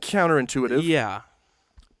counterintuitive. Yeah.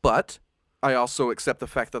 But I also accept the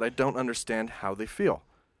fact that I don't understand how they feel,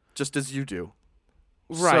 just as you do.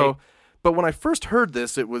 Right. So, but when I first heard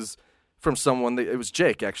this, it was from someone. It was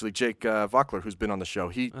Jake, actually, Jake Vockler, who's been on the show.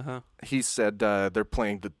 He said they're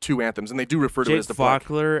playing the 2 anthems, and they do refer to it as the Jake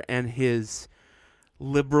Vockler and his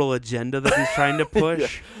liberal agenda that he's trying to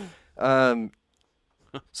push.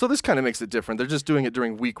 So this kind of makes it different. They're just doing it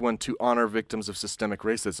during Week 1 to honor victims of systemic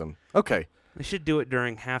racism. Okay. They should do it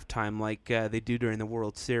during halftime like they do during the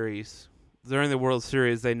World Series. During the World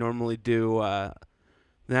Series, they normally do the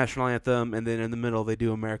national anthem, and then in the middle, they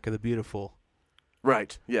do America the Beautiful.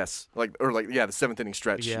 Right, yes. The 7th inning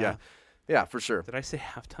stretch. Yeah, for sure. Did I say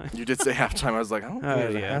halftime? You did say halftime. I was like, I don't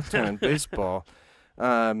think there's a halftime in baseball.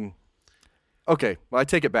 Okay, well, I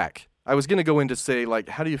take it back. I was going to go in to say, like,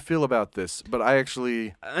 how do you feel about this? But I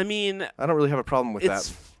don't really have a problem with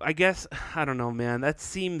that. I guess, I don't know, man. That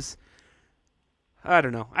seems, I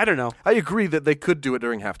don't know. I agree that they could do it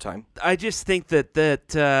during halftime. I just think that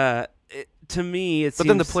to me, it seems. But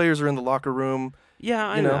then the players are in the locker room. Yeah,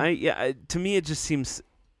 I know. To me, it just seems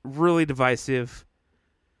really divisive.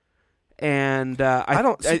 And I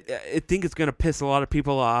think it's going to piss a lot of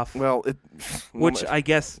people off. Well, which I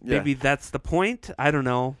guess maybe that's the point. I don't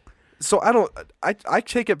know. So I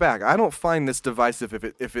take it back. I don't find this divisive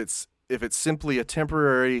if it's simply a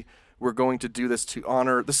temporary. We're going to do this to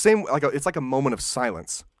honor the same. It's like a moment of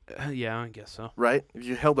silence. Yeah, I guess so. Right? If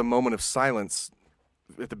you held a moment of silence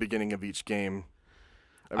at the beginning of each game.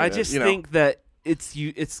 I just think that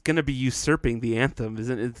it's going to be usurping the anthem,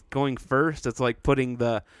 isn't it? It's going first. It's like putting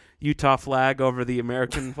the Utah flag over the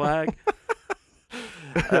American flag.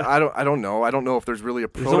 I don't know. I don't know if there's really a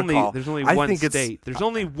protocol. There's only one state. There's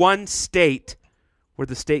only one state where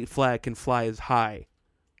the state flag can fly as high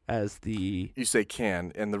as the. You say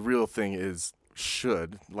can, and the real thing is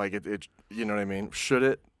should. Like it you know what I mean? Should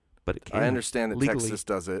it? But it can. I understand that legally. Texas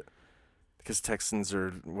does it because Texans are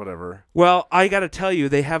whatever. Well, I got to tell you,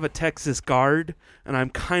 they have a Texas guard, and I'm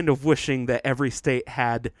kind of wishing that every state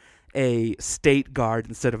had a state guard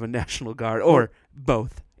instead of a national guard, or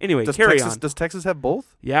both. Anyway, carry on. Does Texas have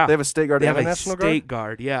both? Yeah. They have a state guard and a national guard? state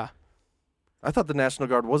guard, yeah. I thought the National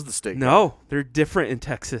Guard was the state guard. No, they're different in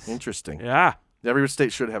Texas. Interesting. Yeah. Every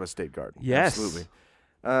state should have a state guard. Yes. Absolutely.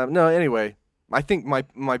 No, anyway, I think my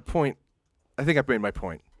point, I think I've made my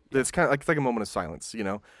point. It's kind of like, it's like a moment of silence, you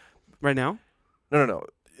know? Right now? No.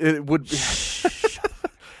 It would be.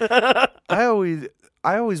 I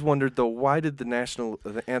always wondered, though, why did the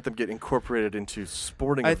anthem get incorporated into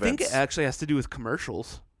sporting events? I think it actually has to do with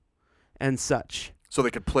commercials and such. So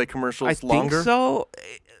they could play commercials I longer? think so.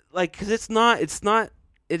 Like, because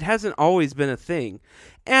it hasn't always been a thing.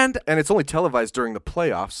 And it's only televised during the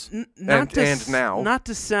playoffs and now. Not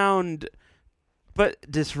to sound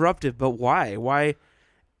disruptive, but why? Why?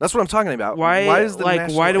 That's what I'm talking about. Why is the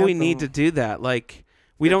national why do we anthem- need to do that? Like,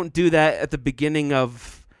 we don't do that at the beginning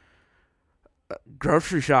of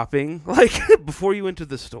grocery shopping, like before you enter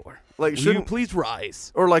the store. Like, will you please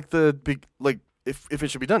rise? Or like if it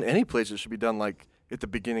should be done any place, it should be done like at the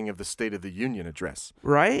beginning of the State of the Union address.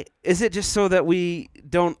 Right? Is it just so that we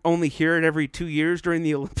don't only hear it every 2 years during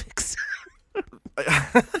the Olympics?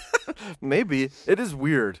 Maybe. It is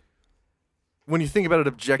weird when you think about it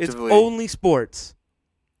objectively. It's only sports.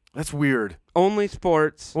 That's weird. Only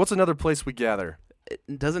sports. What's another place we gather?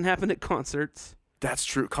 It doesn't happen at concerts. That's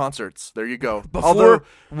true. Concerts. There you go. Before- Although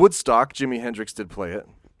Woodstock, Jimi Hendrix did play it.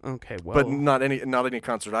 Okay, well. But not any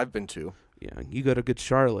concert I've been to. Yeah, you go to Good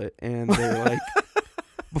Charlotte, and they're like,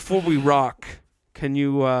 before we rock, can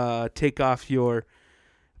you take off your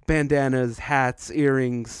bandanas, hats,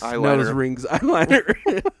 earrings, eyeliner. nose rings,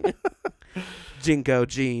 eyeliner, Jinko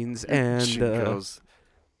jeans, and Jinkos.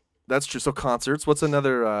 That's true. So concerts. What's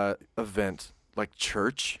another event? Like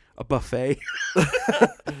church? A buffet.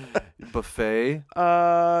 Buffet?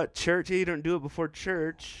 Church. You don't do it before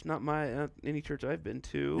church. Not any church I've been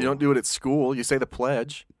to. You don't do it at school. You say the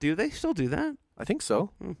pledge. Do they still do that? I think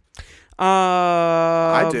so.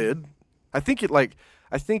 I I did. I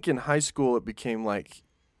think in high school it became like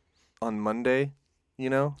on Monday, you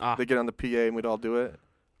know? They get on the PA and we'd all do it.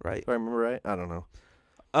 Right. If I remember right? I don't know.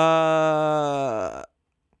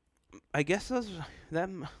 I guess there's not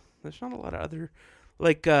a lot of other,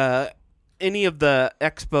 like, any of the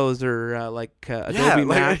expos or Adobe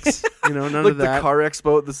Max, none like of that. the car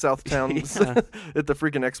expo at the Southtown Yeah. at the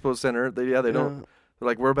freaking expo center. They don't. They're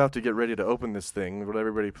like, we're about to get ready to open this thing. Would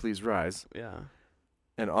everybody please rise? Yeah.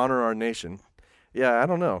 And honor our nation. Yeah, I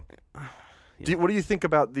don't know. Yeah. What do you think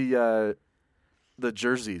about the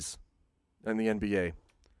jerseys in the NBA?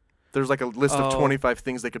 There's like a list of 25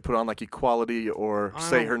 things they could put on, like equality or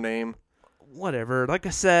say her name. Whatever. Like I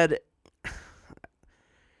said,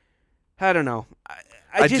 I don't know.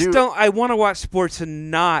 I just don't. I want to watch sports and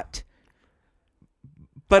not.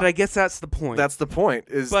 But I guess that's the point. That's the point.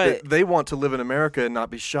 That they want to live in America and not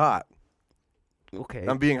be shot. Okay.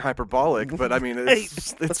 I'm being hyperbolic, but I mean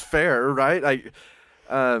it's fair, right?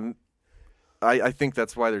 I think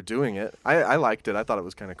that's why they're doing it. I liked it. I thought it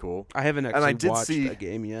was kind of cool. I haven't actually watched a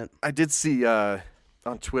game yet. I did see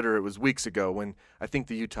on Twitter, it was weeks ago, when I think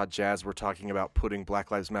the Utah Jazz were talking about putting Black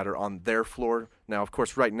Lives Matter on their floor. Now, of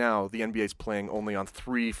course, right now the NBA's playing only on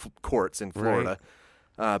 3 courts in Florida.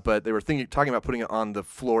 Right. But they were talking about putting it on the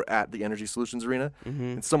floor at the Energy Solutions Arena. Mm-hmm.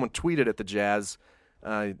 And someone tweeted at the Jazz,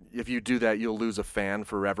 if you do that, you'll lose a fan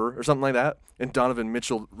forever, or something like that. And Donovan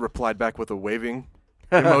Mitchell replied back with a waving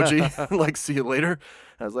emoji, like, see you later.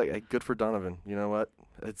 I was like, hey, good for Donovan. You know what?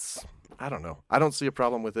 I don't know. I don't see a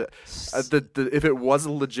problem with it. If it was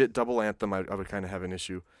a legit double anthem, I would kind of have an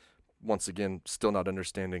issue. Once again, still not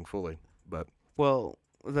understanding fully. But well,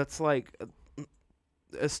 that's like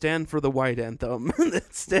a stand for the white anthem,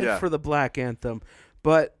 stand for the black anthem,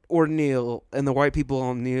 or kneel, and the white people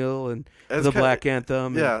all kneel, and the black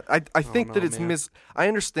anthem. Yeah, I think that it's I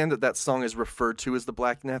understand that song is referred to as the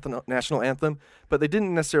Black National Anthem, but they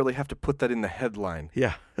didn't necessarily have to put that in the headline.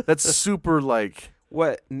 Yeah, that's super like.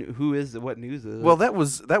 What news is it? Well, that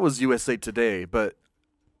was USA Today, but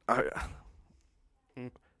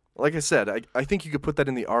like I said, I think you could put that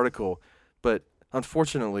in the article, but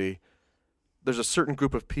unfortunately, there's a certain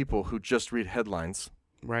group of people who just read headlines.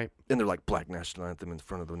 Right. And they're like, Black National Anthem in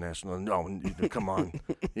front of the national. No, come on.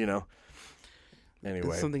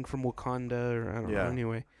 Anyway. Something from Wakanda, or I don't know.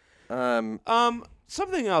 Anyway.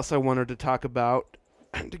 Something else I wanted to talk about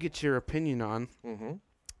to get your opinion on.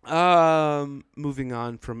 Moving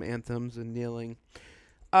on from anthems and kneeling.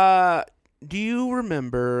 Do you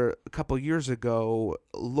remember a couple years ago,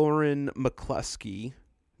 Lauren McCluskey?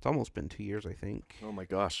 It's almost been 2 years, I think. Oh my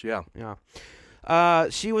gosh, yeah. Yeah.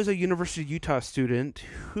 She was a University of Utah student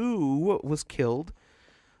who was killed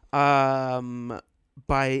by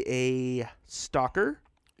a stalker.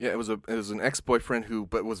 Yeah, it was an ex-boyfriend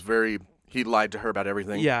he lied to her about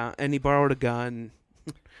everything. Yeah, and he borrowed a gun.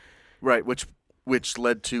 Right, which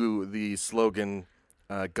led to the slogan,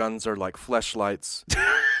 guns are like fleshlights.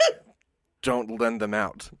 Don't lend them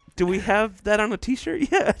out. Do we have that on a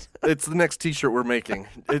T-shirt yet? It's the next T-shirt we're making.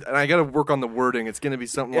 And I got to work on the wording. It's going to be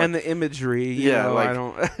something like... And the imagery. I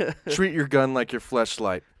don't... treat your gun like your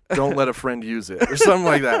fleshlight. Don't let a friend use it. Or something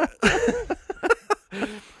like that.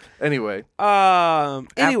 Anyway.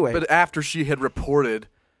 But after she had reported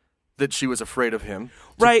that she was afraid of him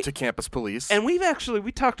to campus police. And we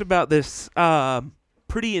talked about this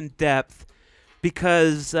pretty in depth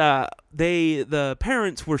because the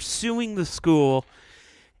parents were suing the school,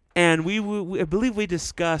 and I believe we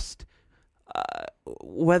discussed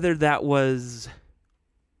whether that was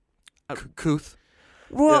couth.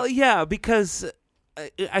 Well, yeah, because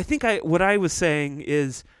I think what I was saying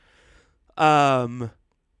is,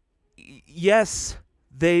 yes,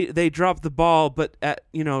 they dropped the ball, but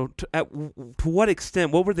to what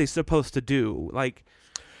extent? What were they supposed to do? Like,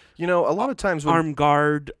 a lot of times armed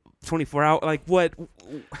guard. 24 hours, like what?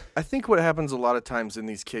 I think what happens a lot of times in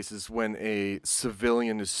these cases when a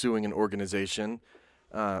civilian is suing an organization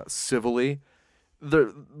civilly,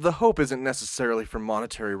 the hope isn't necessarily for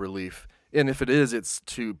monetary relief. And if it is, it's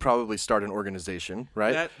to probably start an organization,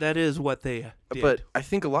 right? That is what they did. But I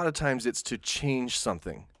think a lot of times it's to change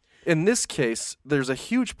something. In this case, there's a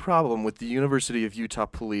huge problem with the University of Utah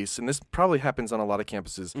police, and this probably happens on a lot of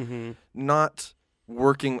campuses, not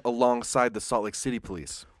working alongside the Salt Lake City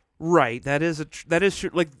police. Right, that is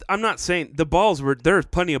true. Like, I'm not saying there's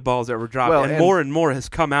plenty of balls that were dropped, and more has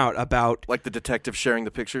come out about, like the detective sharing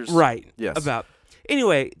the pictures. Right. Yes.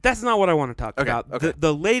 Anyway, that's not what I want to talk about. Okay.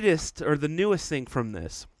 The latest or the newest thing from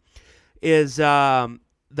this is the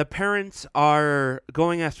parents are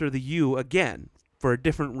going after the U again for a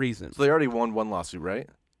different reason. So they already won one lawsuit, right?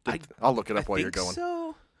 I'll look it up while you're going.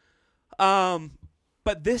 So,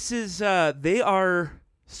 but this is they are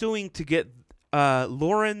suing to get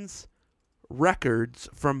Lauren's records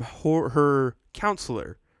from her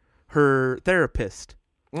counselor, her therapist.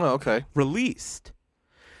 Oh, okay. Released.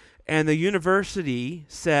 And the university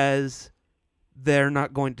says they're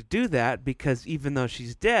not going to do that because even though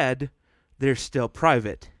she's dead, they're still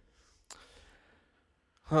private.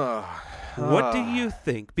 What do you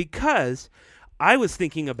think? Because I was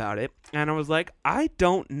thinking about it, and I was like, I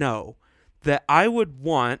don't know that I would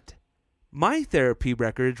want my therapy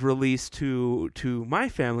records released to my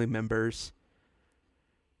family members,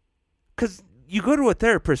 because you go to a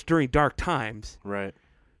therapist during dark times, right?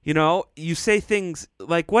 You say things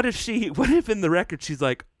like, what if in the record she's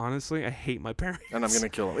like, honestly, I hate my parents and I'm gonna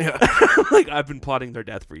kill them. Yeah. Like, I've been plotting their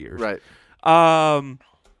death for years. Right. I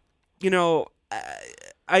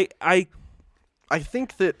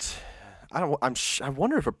think that I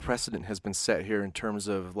wonder if a precedent has been set here in terms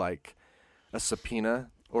of like a subpoena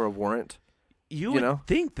or a warrant. You would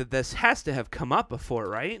think that this has to have come up before,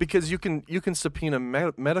 right? Because you can subpoena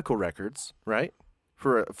medical records, right?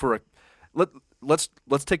 Let's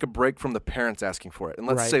take a break from the parents asking for it, and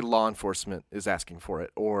let's say law enforcement is asking for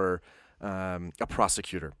it, or a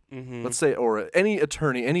prosecutor. Mm-hmm. Let's say, or any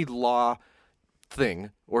attorney, any law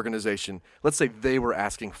organization. Let's say they were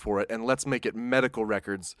asking for it, and let's make it medical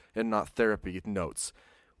records and not therapy notes.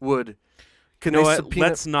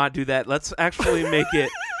 Let's not do that. Let's actually make it.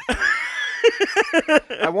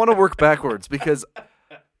 I want to work backwards because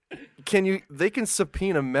they can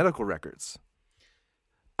subpoena medical records.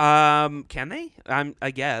 Can they?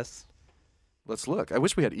 I guess. Let's look. I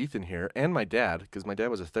wish we had Ethan here and my dad, because my dad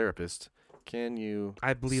was a therapist. Can you?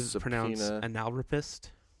 I believe it's pronounced analrapist.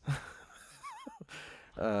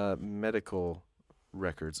 Medical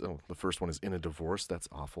records. Oh, the first one is in a divorce. That's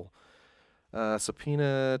awful.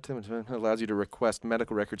 Subpoena allows you to request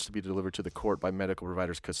medical records to be delivered to the court by medical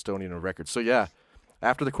provider's custodian of records. So yeah,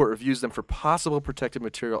 after the court reviews them for possible protected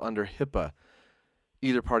material under HIPAA,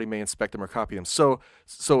 either party may inspect them or copy them. So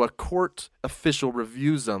a court official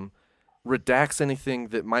reviews them, redacts anything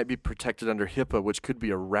that might be protected under HIPAA, which could be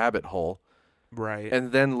a rabbit hole, Right.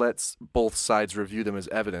 and then lets both sides review them as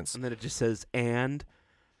evidence. And then it just says, and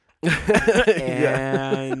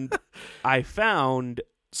Yeah. I found.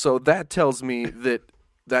 So that tells me that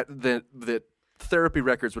therapy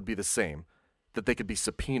records would be the same, that they could be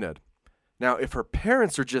subpoenaed. Now, if her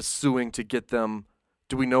parents are just suing to get them,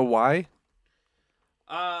 do we know why?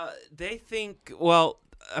 They think, well,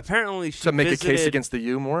 apparently she To make visited, a case against the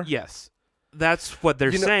U more? Yes. That's what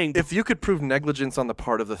they're saying. If you could prove negligence on the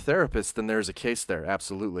part of the therapist, then there's a case there,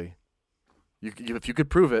 absolutely. If you could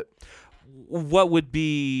prove it. What would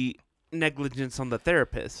be negligence on the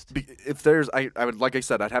therapist? If there's, I would, like I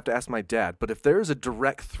said, I'd have to ask my dad, but if there's a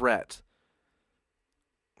direct threat,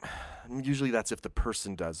 usually that's if the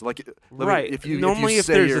person does. Like, right. If you Normally, if if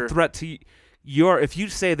there's a threat to if you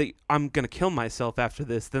say that I'm going to kill myself after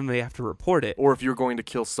this, then they have to report it. or if you're going to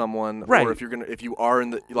kill someone, Right. or if you are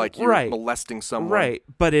in the, like, you're Right. molesting someone. Right.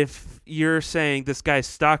 But if you're saying this guy's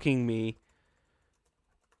stalking me,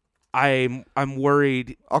 I'm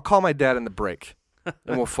worried. I'll call my dad in the break, and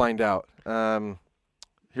we'll find out.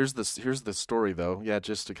 Here's the story, though. Yeah,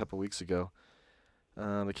 just a couple weeks ago.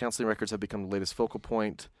 The counseling records have become the latest focal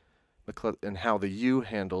point in how the U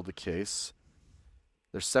handled the case.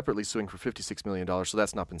 They're separately suing for $56 million, so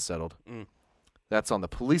that's not been settled. That's on the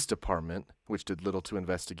police department, which did little to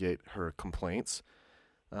investigate her complaints.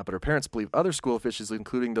 But her parents believe other school officials,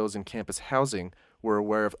 including those in campus housing, were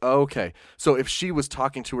aware of. Oh, okay, so if she was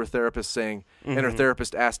talking to her therapist saying, and her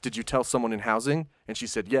therapist asked, "Did you tell someone in housing?" and she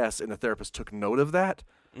said yes, and the therapist took note of that,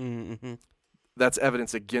 that's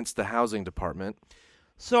evidence against the housing department.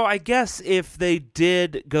 So I guess if they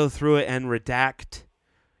did go through it and redact,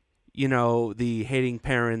 the hating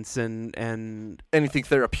parents and Anything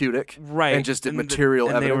therapeutic, right, and just material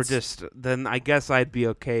and evidence. they were just, then I guess I'd be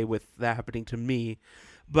okay with that happening to me.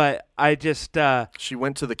 But I just She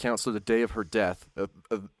went to the counselor the day of her death.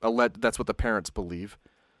 That's what the parents believe.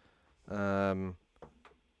 There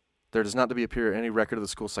does not appear any record of the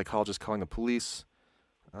school psychologist calling the police.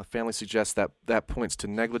 Family suggests that points to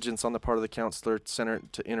negligence on the part of the counselor center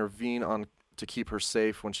to intervene to keep her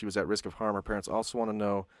safe when she was at risk of harm. Her parents also want to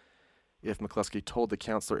know if McCluskey told the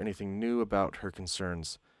counselor anything new about her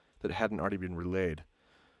concerns that hadn't already been relayed.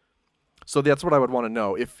 So that's what I would want to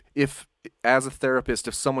know. If as a therapist,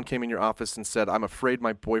 if someone came in your office and said, "I'm afraid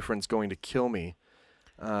my boyfriend's going to kill me,"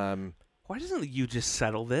 why doesn't you just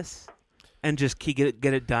settle this and just get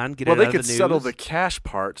it done? Well, they out of could the news? settle the cash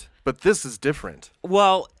part, but this is different.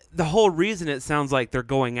 Well, the whole reason it sounds like they're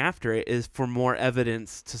going after it is for more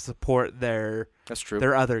evidence to support their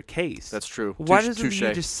other case. That's true. Why doesn't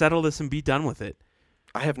you just settle this and be done with it?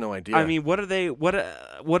 I have no idea. I mean, what are they?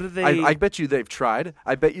 I bet you they've tried.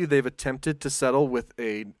 I bet you they've attempted to settle with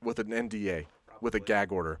an NDA, with a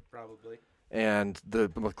gag order. Probably. And the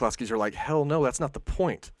McCluskeys are like, hell no, that's not the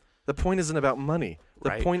point. The point isn't about money. The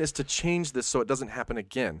Right. point is to change this so it doesn't happen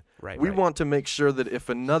again. Right. We want to make sure that if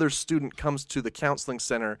another student comes to the counseling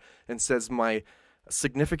center and says my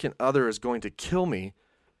significant other is going to kill me,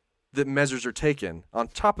 that measures are taken. On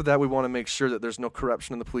top of that, we want to make sure that there's no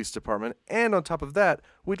corruption in the police department. And on top of that,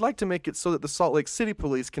 we'd like to make it so that the Salt Lake City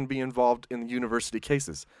police can be involved in university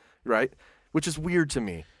cases, right? Which is weird to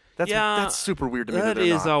me. That's super weird to me. That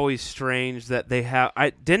is always strange that they have.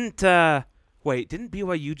 Didn't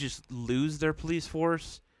BYU just lose their police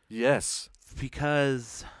force? Yes.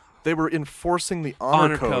 Because they were enforcing the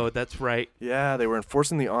honor code. That's right. Yeah, they were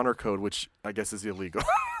enforcing the honor code, which I guess is illegal.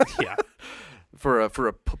 Yeah. For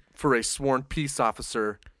a sworn peace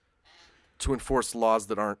officer to enforce laws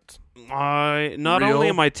that aren't not real. only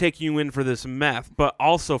am I taking you in for this meth, but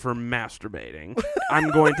also for masturbating. I'm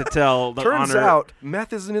going to tell the Turns honor. out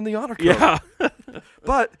meth isn't in the honor code. Yeah.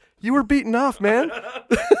 But you were beaten off, man.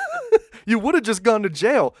 You would have just gone to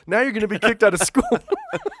jail. Now you're going to be kicked out of school.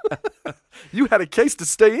 You had a case to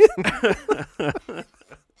stay in.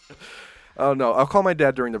 Oh, no. I'll call my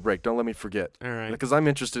dad during the break. Don't let me forget. All right. Because I'm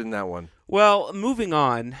interested in that one. Well, moving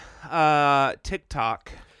on.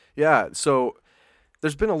 TikTok. Yeah, so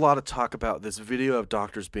there's been a lot of talk about this video of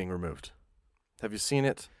doctors being removed. Have you seen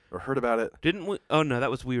it or heard about it? Didn't we? Oh,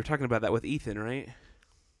 no, we were talking about that with Ethan, right?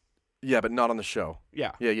 Yeah, but not on the show.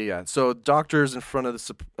 Yeah. Yeah. So doctors in front of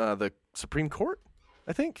the Supreme Court,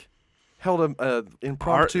 I think, held an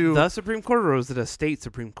impromptu... The Supreme Court, or was it a state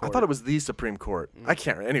Supreme Court? I thought it was the Supreme Court. I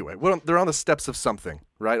can't... Anyway, they're on the steps of something,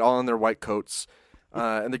 right? All in their white coats.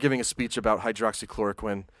 And they're giving a speech about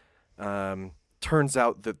hydroxychloroquine. Turns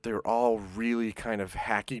out that they're all really kind of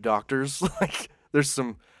hacky doctors. Like, there's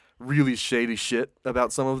some really shady shit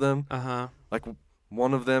about some of them. Uh-huh. Like,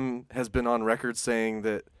 one of them has been on record saying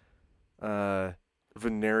that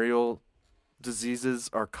venereal diseases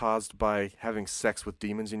are caused by having sex with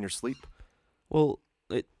demons in your sleep. Well,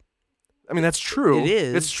 I mean, that's true. It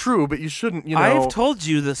is. It's true, but you shouldn't, I've told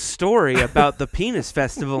you the story about the penis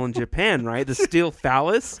festival in Japan, right? The steel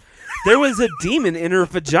phallus. There was a demon in her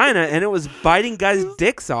vagina, and it was biting guys'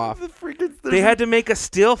 dicks off. They had to make a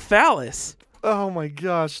steel phallus. Oh, my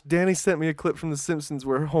gosh. Danny sent me a clip from The Simpsons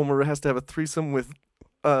where Homer has to have a threesome with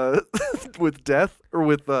with death, or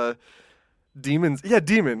with demons. Yeah,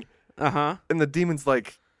 demon. Uh-huh. And the demon's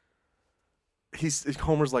like,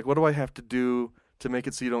 Homer's like, what do I have to do to make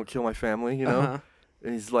it so you don't kill my family, you know? Uh-huh.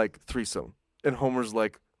 And he's like, threesome. And Homer's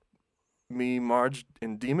like, me, Marge,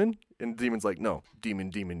 and Demon? And Demon's like, no,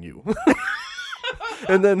 Demon, you.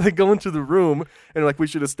 And then they go into the room, and they're like, we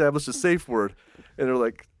should establish a safe word. And they're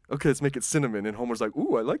like, okay, let's make it cinnamon. And Homer's like,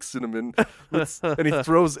 ooh, I like cinnamon. And he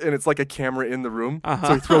throws, and it's like a camera in the room. Uh-huh.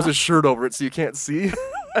 So he throws his shirt over it so you can't see.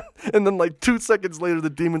 And then like 2 seconds later, the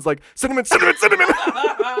demon's like, cinnamon.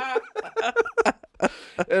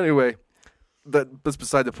 Anyway, that's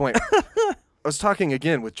beside the point. I was talking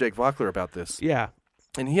again with Jake Vockler about this. Yeah.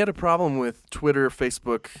 And he had a problem with Twitter,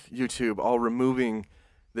 Facebook, YouTube all removing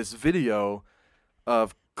this video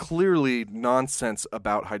of clearly nonsense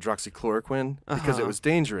about hydroxychloroquine because it was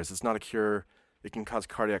dangerous. It's not a cure. It can cause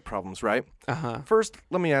cardiac problems, right? Uh-huh. First,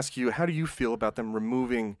 let me ask you, how do you feel about them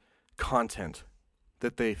removing content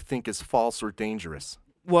that they think is false or dangerous?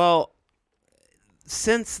 Well,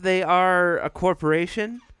 since they are a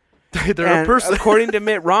corporation, they're a person. According to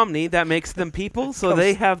Mitt Romney, that makes them people, so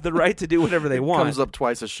they have the right to do whatever they want. Comes up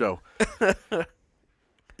twice a show.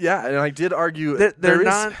 Yeah, and I did argue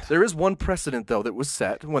not. There is one precedent though that was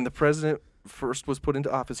set when the president first was put into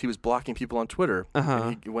office. He was blocking people on Twitter.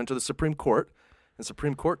 And he went to the Supreme Court, and the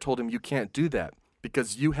Supreme Court told him you can't do that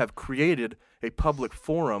because you have created a public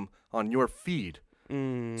forum on your feed.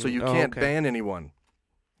 So you can't ban anyone.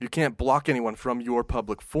 You can't block anyone from your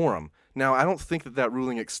public forum. Now, I don't think that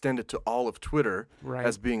ruling extended to all of Twitter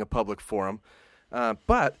as being a public forum.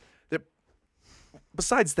 But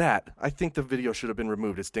besides that, I think the video should have been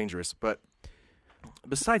removed. It's dangerous. But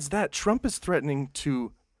besides that, Trump is threatening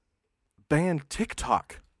to ban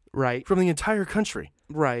TikTok from the entire country.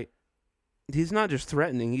 Right. He's not just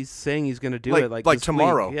threatening. He's saying he's going to do it like this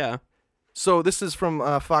tomorrow. week. Yeah. So this is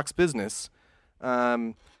from Fox Business.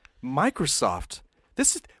 Microsoft.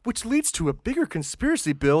 Which leads to a bigger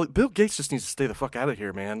conspiracy. Bill Gates just needs to stay the fuck out of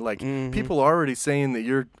here, man. Like, people are already saying that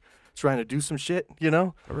you're trying to do some shit, you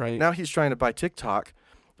know? Right. Now he's trying to buy TikTok.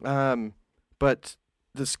 But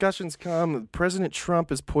discussions come. President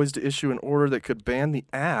Trump is poised to issue an order that could ban the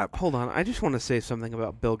app. Hold on. I just want to say something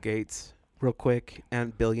about Bill Gates real quick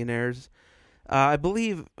and billionaires. I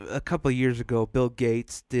believe a couple of years ago, Bill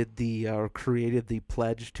Gates did created the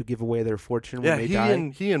pledge to give away their fortune when they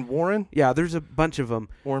died. He and Warren? Yeah, there's a bunch of them.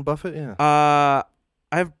 Warren Buffett, yeah. I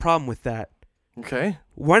have a problem with that. Okay.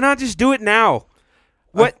 Why not just do it now?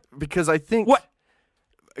 What? Because I think... What?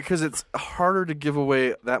 Because it's harder to give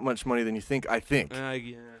away that much money than you think, I think.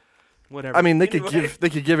 Yeah. Whatever. I mean, they could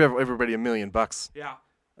give everybody $1 million. Yeah.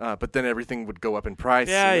 But then everything would go up in price.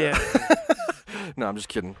 Yeah. No, I'm just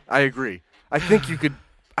kidding. I agree. I think you could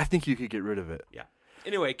get rid of it. Yeah.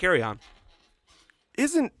 Anyway, carry on.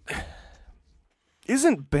 Isn't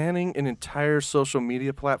banning an entire social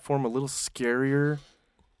media platform a little scarier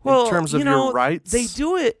in terms of your rights? They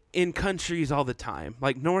do it in countries all the time,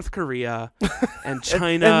 like North Korea and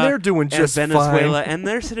China, and they're doing just Venezuela, fine. and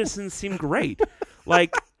their citizens seem great.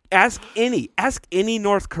 Like, ask any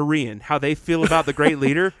North Korean how they feel about the great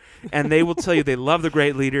leader, and they will tell you they love the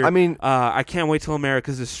great leader. I mean, I can't wait till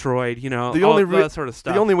America's destroyed. You know, all that sort of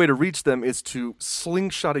stuff. The only way to reach them is to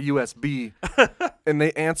slingshot a USB, and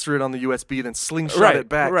they answer it on the USB, then slingshot it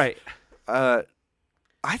back. Right.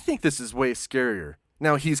 I think this is way scarier.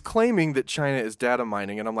 Now, he's claiming that China is data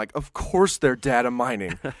mining, and I'm like, of course they're data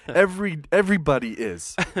mining. Everybody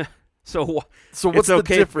is. So what's the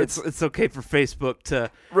difference? It's okay for Facebook to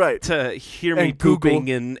hear me Google, pooping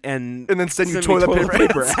and then send you toilet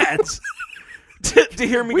paper ads to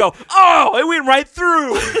hear me go, oh, it went right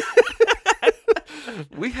through.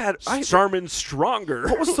 We had Charmin Stronger.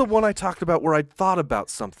 What was the one I talked about where I thought about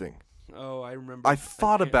something? Oh, I remember. I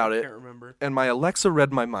thought about it. I can't remember. And my Alexa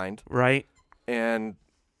read my mind. Right. And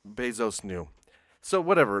Bezos knew. So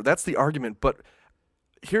whatever, that's the argument. But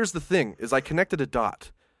here's the thing, is I connected a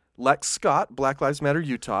dot. Lex Scott, Black Lives Matter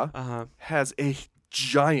Utah, has a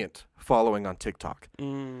giant following on TikTok.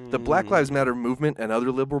 The Black Lives Matter movement and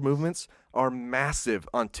other liberal movements are massive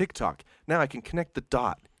on TikTok. Now I can connect the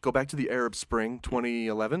dot. Go back to the Arab Spring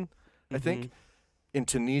 2011, I think. In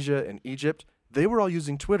Tunisia and Egypt, they were all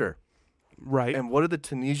using Twitter. Right. And what did the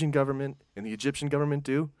Tunisian government and the Egyptian government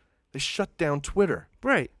do? They shut down Twitter.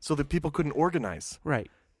 Right. So that people couldn't organize. Right.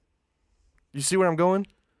 You see where I'm going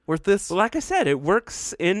with this? Well, like I said, it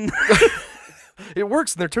works in. It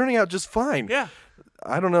works, and they're turning out just fine. Yeah.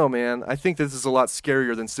 I don't know, man. I think this is a lot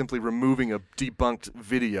scarier than simply removing a debunked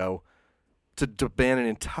video. To ban an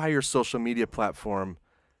entire social media platform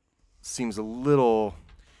seems a little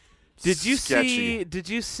sketchy. Did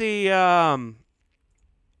you see I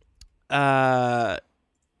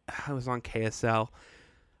was on KSL,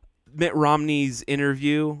 Mitt Romney's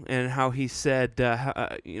interview, and how he said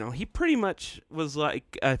he pretty much was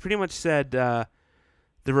like said the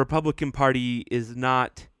Republican Party is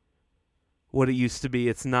not what it used to be.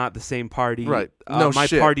 It's not the same party. Right. My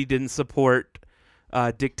party didn't support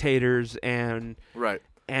dictators, and right.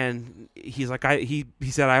 And he's like, he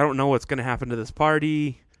said, I don't know what's going to happen to this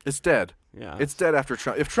party. It's dead. Yeah, it's dead after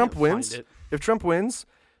Trump. If Trump wins,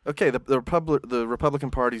 okay, the Republican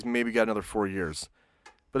Party's maybe got another 4 years,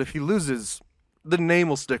 but if he loses, the name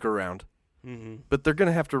will stick around. Mm-hmm. But they're going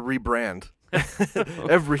to have to rebrand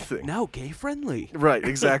everything. Now gay friendly. Right.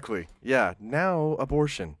 Exactly. Yeah. Now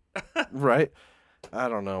abortion. Right. I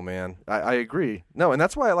don't know, man. I agree. No, and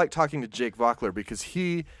that's why I like talking to Jake Vockler, because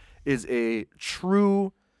he is a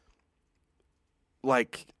true,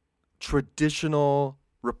 like, traditional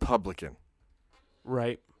Republican.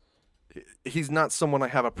 Right. He's not someone I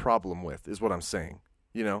have a problem with, is what I'm saying.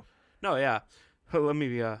 You know? No, yeah. Let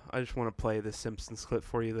me, I just want to play this Simpsons clip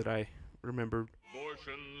for you that I remembered.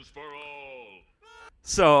 Abortions for all.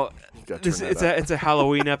 So it's a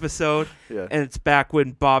Halloween episode, yeah. And it's back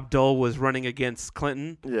when Bob Dole was running against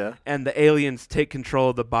Clinton, yeah, and the aliens take control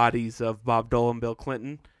of the bodies of Bob Dole and Bill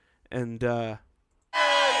Clinton, and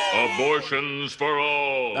abortions for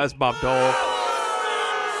all. That's Bob Dole.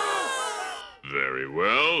 Very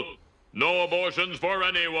well. No abortions for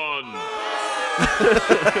anyone.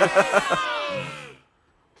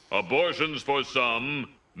 Abortions for some.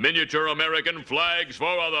 Miniature American flags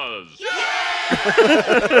for others.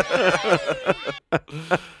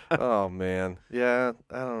 Oh, man. Yeah,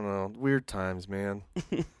 I don't know. Weird times, man.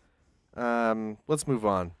 Let's move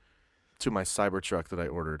on to my Cybertruck that I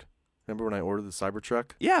ordered. Remember when I ordered the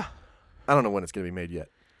Cybertruck? Yeah. I don't know when it's going to be made yet.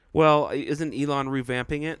 Well, isn't Elon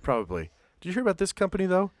revamping it? Probably. Did you hear about this company,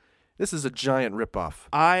 though? This is a giant ripoff.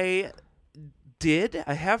 I did.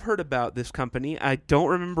 I have heard about this company. I don't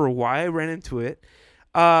remember why I ran into it.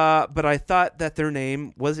 But I thought that their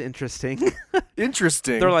name was interesting.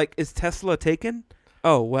 Interesting? They're like, is Tesla taken?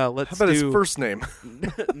 Oh, well, let's do... How about his first name?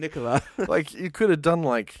 Nikola. Like, you could have done,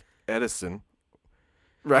 like, Edison.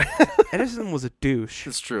 Right? Edison was a douche.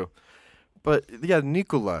 It's true. But, yeah,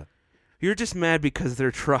 Nikola. You're just mad because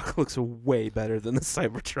their truck looks way better than the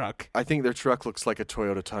Cybertruck. I think their truck looks like a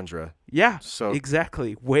Toyota Tundra. Yeah, so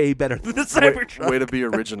exactly. Way better than the Cybertruck. Way to be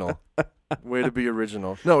original. Way to be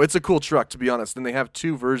original. No, it's a cool truck, to be honest. And they have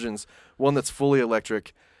two versions. One that's fully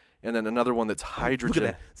electric, and then another one that's hydrogen.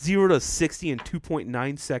 Look at that. 0 to 60 in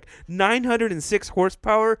 2.9 sec. 906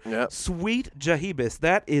 horsepower. Yep. Sweet Jahibis.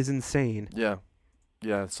 That is insane. Yeah.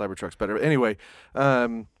 Yeah, Cybertruck's better. But anyway,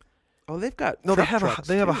 they've got they have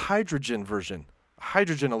too. a hydrogen version.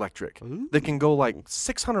 Hydrogen electric. Ooh. They can go like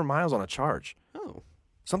 600 miles on a charge. Oh.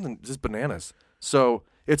 Something just bananas. So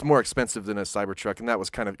it's more expensive than a Cybertruck, and that was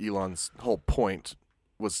kind of Elon's whole point,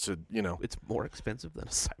 was to, It's more expensive than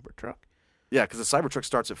a Cybertruck. Yeah, because the Cybertruck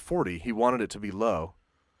starts at 40. He wanted it to be low.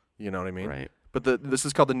 You know what I mean? Right. But this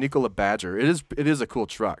is called the Nikola Badger. It is a cool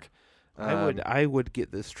truck. I would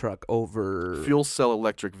get this truck over fuel cell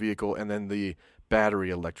electric vehicle and then the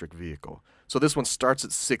battery electric vehicle. So this one starts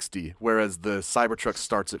at 60, whereas the Cybertruck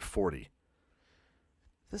starts at 40.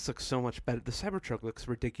 This looks so much better. The Cybertruck looks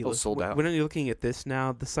ridiculous. Sold out. When you're looking at this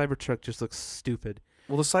now, the Cybertruck just looks stupid.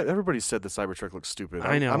 Well, everybody said the Cybertruck looks stupid.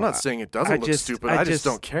 I know. I'm not saying it doesn't look stupid. I just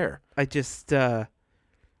don't care. I just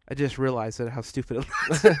realized how stupid it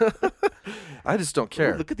looks. I just don't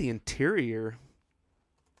care. Ooh, look at the interior.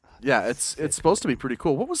 Yeah, it's supposed to be pretty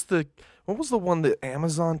cool. What was the one that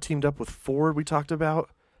Amazon teamed up with Ford we talked about?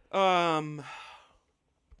 Crap.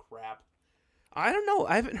 I don't know.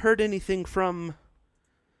 I haven't heard anything from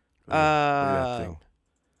that thing.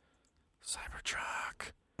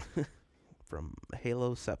 Cybertruck from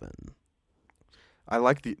Halo 7.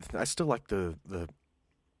 I still like the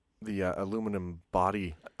aluminum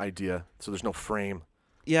body idea, so there's no frame.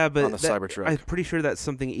 Yeah, but on the Cybertruck. I'm pretty sure that's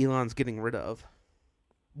something Elon's getting rid of.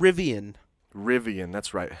 Rivian. Rivian,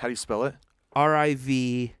 that's right. How do you spell it?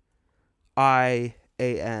 Rivian.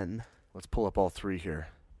 Let's pull up all three here.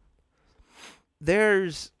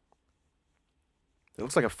 It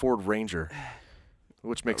looks like a Ford Ranger,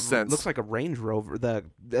 which makes sense. Looks like a Range Rover. The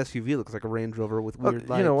SUV looks like a Range Rover with weird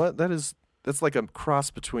lights. You know what? That's like a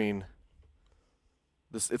cross between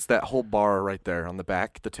It's that whole bar right there on the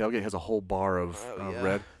back. The tailgate has a whole bar of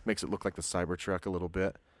red. Makes it look like the Cybertruck a little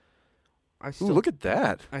bit. Ooh, look at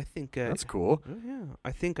that. I think that's cool. Yeah,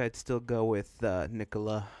 I think I'd still go with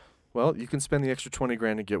Nikola. Well, you can spend the extra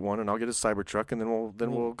 $20,000 to get one, and I'll get a Cybertruck, and then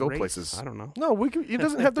we'll go race? places. I don't know. No, it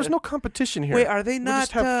doesn't have. There's no competition here. Wait, are they not? We'll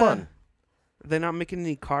just have fun. Are they not making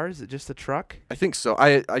any cars? Is it just a truck? I think so.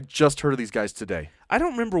 I just heard of these guys today. I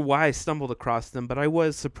don't remember why I stumbled across them, but I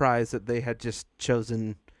was surprised that they had just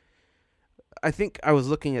chosen. I think I was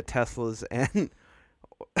looking at Teslas and,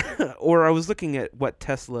 or I was looking at what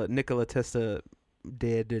Nikola Tesla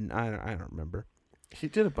did, and I don't remember. He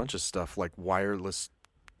did a bunch of stuff like wireless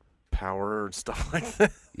power and stuff like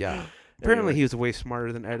that. Yeah. Apparently he was way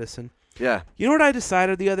smarter than Edison. Yeah. You know what I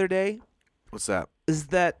decided the other day? What's that? Is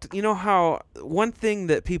that, you know how one thing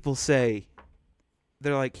that people say,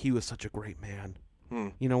 they're like, he was such a great man.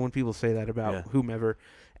 You know, when people say that about whomever.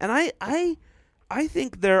 And I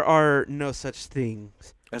think there are no such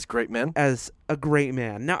things as great men. As a great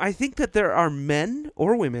man. Now, I think that there are men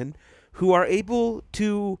or women who are able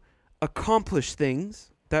to accomplish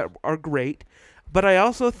things that are great, but I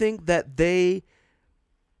also think that they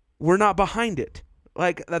were not behind it.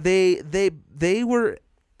 Like they were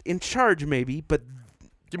in charge, maybe, but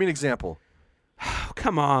give me an example.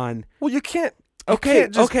 Come on. Well, you can't. Okay.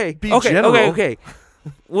 General.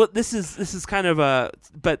 Well, this is kind of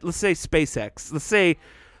but let's say SpaceX. Let's say,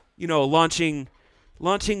 launching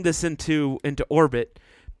this into orbit.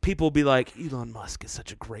 People will be like, Elon Musk is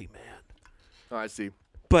such a great man. Oh, I see.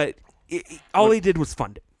 But all he did was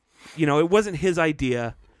fund it. It wasn't his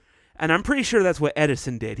idea. And I'm pretty sure that's what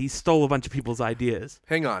Edison did. He stole a bunch of people's ideas.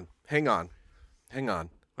 Hang on.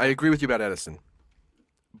 I agree with you about Edison.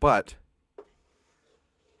 But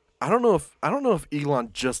I don't know if Elon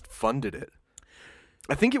just funded it.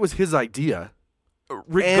 I think it was his idea.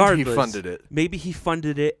 Regardless, and he funded it. Maybe he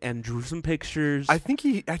funded it and drew some pictures. I think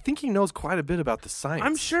he knows quite a bit about the science.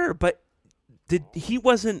 I'm sure, but he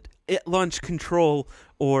wasn't at launch control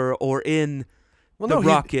or in the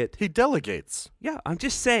rocket. He delegates. Yeah, I'm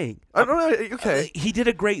just saying. I don't know. Okay, he did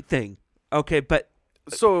a great thing. Okay, but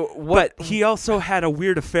so what? But he also had a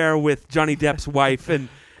weird affair with Johnny Depp's wife, and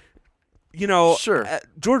sure.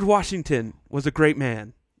 George Washington was a great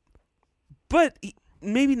man, but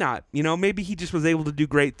maybe not. Maybe he just was able to do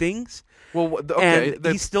great things. Well, okay, and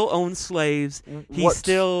he still owns slaves.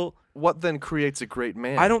 What then creates a great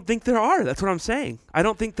man? I don't think there are. That's what I'm saying. I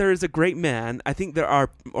don't think there is a great man. I think there are,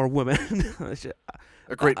 or woman.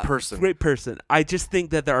 A great person. Great person. I just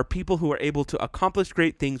think that there are people who are able to accomplish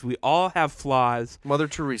great things. We all have flaws. Mother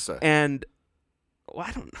Teresa. And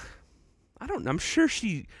I don't. I'm sure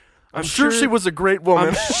she. I'm sure she was a great woman.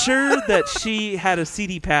 I'm sure that she had a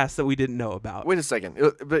CD pass that we didn't know about. Wait a second,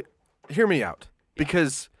 but hear me out,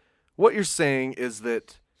 because what you're saying is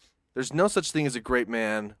that there's no such thing as a great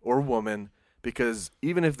man or woman, because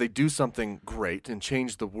even if they do something great and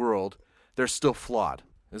change the world, they're still flawed.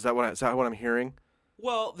 Is that what I'm hearing?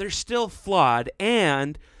 Well, they're still flawed,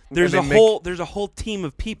 and there's a whole team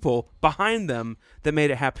of people behind them that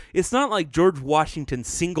made it happen. It's not like George Washington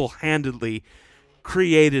single-handedly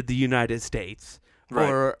created the United States. Right.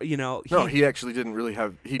 Or, he actually didn't really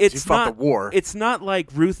have. He fought the war. It's not like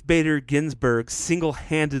Ruth Bader Ginsburg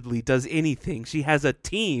single-handedly does anything. She has a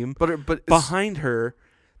team behind her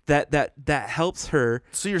that helps her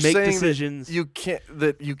so you're make saying decisions.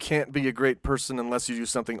 That you can't be a great person unless you do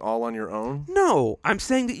something all on your own? No, I'm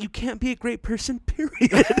saying that you can't be a great person,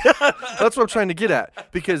 period. That's what I'm trying to get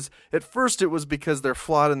at. Because at first it was because they're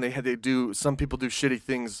flawed and some people do shitty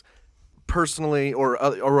things personally or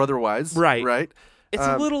otherwise. Right. It's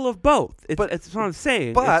a little of both. It's what I'm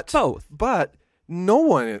saying. It's both. But no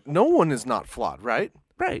one is not flawed, right?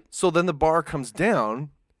 Right. So then the bar comes down,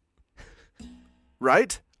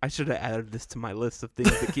 right? I should have added this to my list of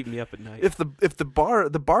things that keep me up at night. If the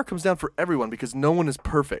bar comes down for everyone because no one is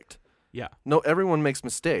perfect. Yeah. No, everyone makes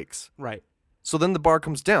mistakes. Right. So then the bar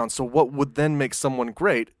comes down. So what would then make someone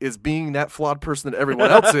great is being that flawed person that everyone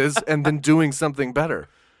else is and then doing something better.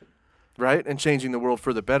 Right? And changing the world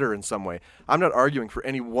for the better in some way. I'm not arguing for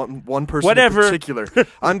any one person in particular.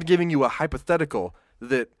 I'm giving you a hypothetical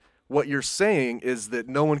that what you're saying is that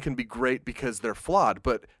no one can be great because they're flawed,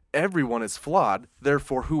 but everyone is flawed.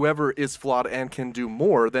 Therefore, whoever is flawed and can do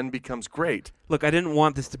more then becomes great. Look, I didn't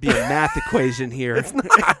want this to be a math equation here. It's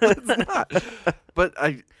not. But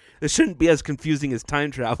it shouldn't be as confusing as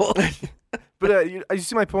time travel. But you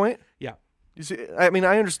see my point? Yeah. You see, I mean,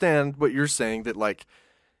 I understand what you're saying that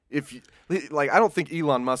I don't think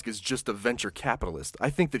Elon Musk is just a venture capitalist. I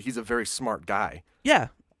think that he's a very smart guy. Yeah.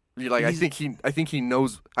 I think he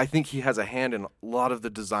knows. I think he has a hand in a lot of the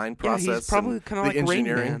design process. Yeah, he's probably and kind of the like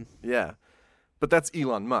engineering. Rain Man. Yeah, but that's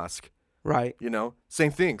Elon Musk. Right.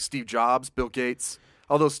 Same thing. Steve Jobs, Bill Gates.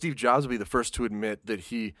 Although Steve Jobs would be the first to admit that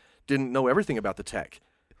he didn't know everything about the tech,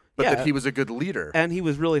 but that he was a good leader. And he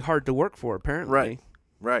was really hard to work for, apparently.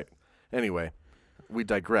 Right. Anyway, we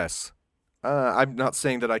digress. I'm not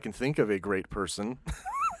saying that I can think of a great person.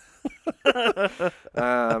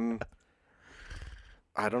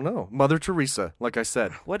 I don't know. Mother Teresa, like I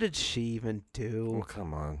said. What did she even do? Oh,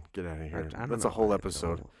 come on. Get out of here. I don't That's know. a whole I don't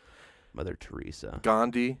episode. know. Mother Teresa.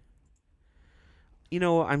 Gandhi.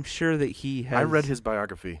 I'm sure that he has I read his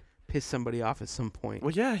biography. pissed somebody off at some point.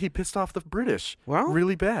 Well, yeah, he pissed off the British. Well,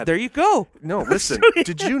 really bad. There you go. No, listen.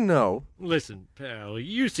 Did you know? Listen, pal,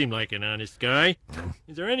 you seem like an honest guy.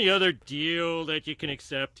 Is there any other deal that you can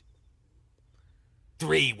accept?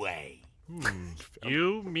 3-way.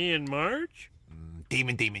 You, me, and Marge?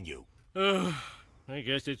 Demon, you. I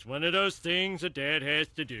guess it's one of those things a dad has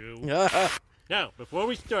to do. Now, before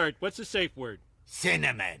we start, what's the safe word?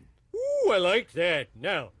 Cinnamon. Ooh, I like that.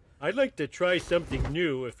 Now, I'd like to try something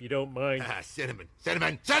new, if you don't mind. Cinnamon.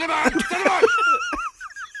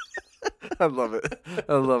 I love it.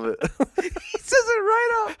 He says it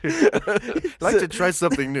right off. I'd like to try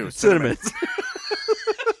something new. Cinnamon.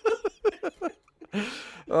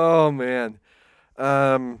 Oh, man.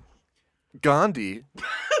 Gandhi.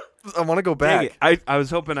 I want to go back. I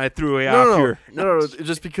was hoping I threw away off here. No,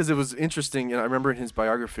 just because it was interesting. I remember in his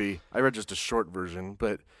biography, I read just a short version,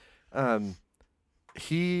 but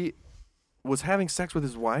he was having sex with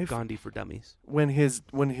his wife. Gandhi for Dummies. When his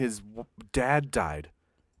dad died,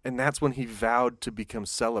 and that's when he vowed to become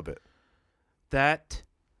celibate. That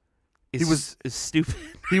is stupid.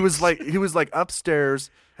 He was like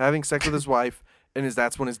upstairs having sex with his wife, and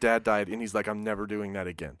that's when his dad died, and he's like, I'm never doing that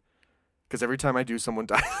again. Because every time I do, someone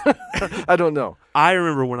dies. I don't know. I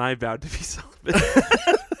remember when I vowed to be celibate.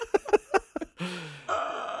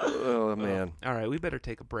 Oh, man. All right, we better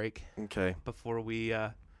take a break. Okay. Before we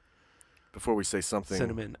say something.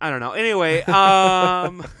 Cinnamon. I don't know. Anyway,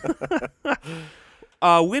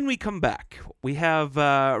 when we come back, we have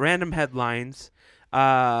random headlines.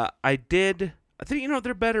 I think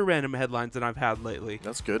they're better random headlines than I've had lately.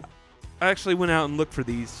 That's good. I actually went out and looked for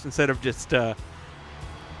these instead of just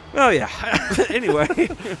anyway.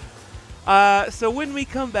 So when we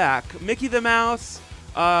come back, Mickey the Mouse,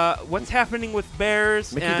 what's happening with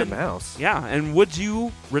bears? Mickey the Mouse? Yeah, and would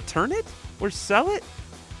you return it or sell it?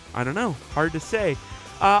 I don't know. Hard to say.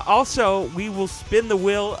 Also, we will spin the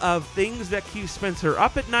wheel of things that keep Spencer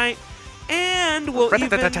up at night, and we'll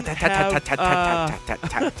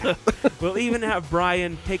even have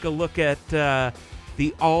Bryan take a look at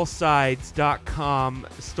the allsides.com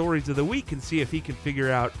stories of the week and see if he can figure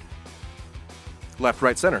out left,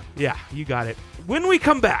 right, center. Yeah, you got it. When we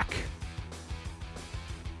come back,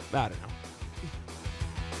 I don't know.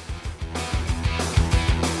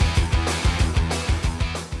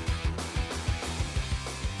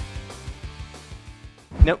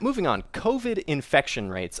 Now, moving on, COVID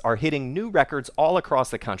infection rates are hitting new records all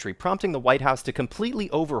across the country, prompting the White House to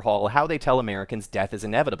completely overhaul how they tell Americans death is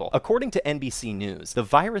inevitable. According to NBC News, the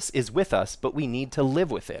virus is with us, but we need to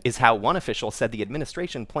live with it, is how one official said the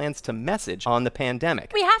administration plans to message on the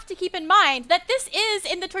pandemic. We have to keep in mind that this is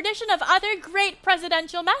in the tradition of other great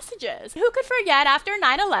presidential messages. Who could forget after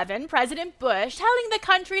 9/11, President Bush telling the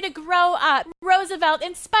country to grow up? Roosevelt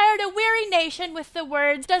inspired a weary nation with the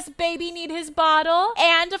words, "Does baby need his bottle?"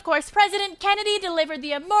 And, of course, President Kennedy delivered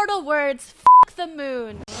the immortal words, "F*** the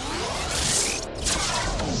moon."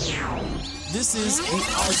 This is the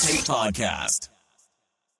Our Take Podcast.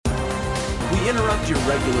 We interrupt your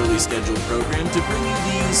regularly scheduled program to bring you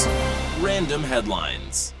these random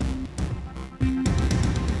headlines.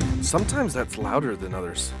 Sometimes that's louder than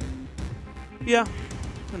others. Yeah,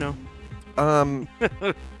 I know.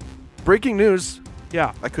 Breaking news.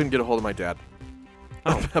 Yeah. I couldn't get a hold of my dad.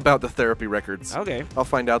 About the therapy records. Okay. I'll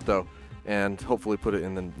find out, though, and hopefully put it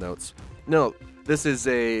in the notes. No, this is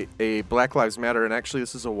a Black Lives Matter, and actually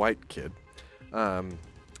this is a white kid.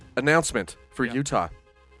 Announcement for Utah.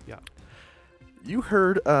 Yeah. You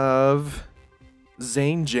heard of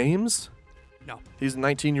Zane James? No. He's a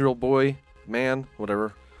 19-year-old boy, man,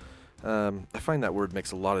 whatever. I find that word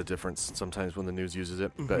makes a lot of difference sometimes when the news uses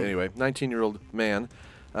it. Mm-hmm. But anyway, 19-year-old man.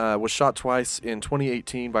 Was shot twice in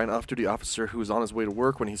 2018 by an off-duty officer who was on his way to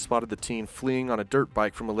work when he spotted the teen fleeing on a dirt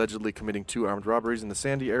bike from allegedly committing 2 armed robberies in the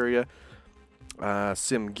Sandy area.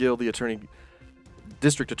 Sim Gill, the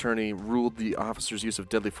district attorney, ruled the officer's use of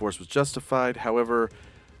deadly force was justified. However,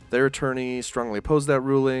 their attorney strongly opposed that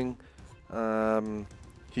ruling.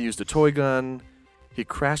 He used a toy gun. He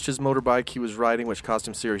crashed his motorbike he was riding, which caused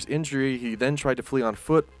him serious injury. He then tried to flee on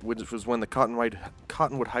foot, which was when the Cottonwood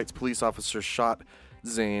Heights police officer shot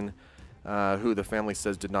Zane, who the family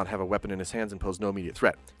says did not have a weapon in his hands and posed no immediate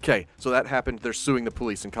threat. Okay, so that happened. They're suing the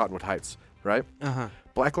police in Cottonwood Heights, right? Uh-huh.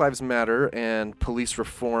 Black Lives Matter and police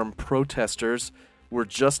reform protesters were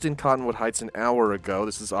just in Cottonwood Heights an hour ago.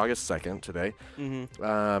 This is August 2nd today,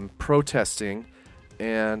 protesting.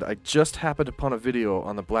 And I just happened upon a video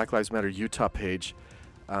on the Black Lives Matter Utah page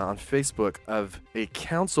on Facebook of a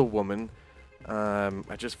councilwoman.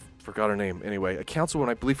 I just forgot her name. Anyway, a councilwoman,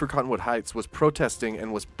 I believe for Cottonwood Heights, was protesting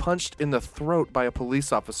and was punched in the throat by a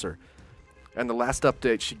police officer. And the last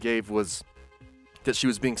update she gave was that she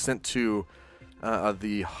was being sent to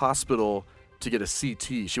the hospital to get a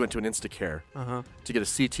CT. She went to an Instacare to get a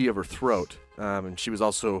CT of her throat. And she was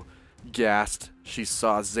also gassed. She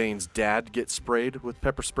saw Zane's dad get sprayed with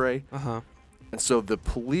pepper spray. And so the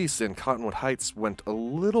police in Cottonwood Heights went a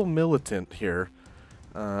little militant here.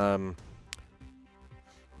 Long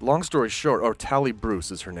story short, or Tally Bruce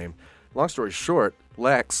is her name. Long story short,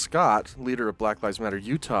 Lex Scott, leader of Black Lives Matter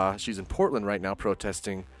Utah, she's in Portland right now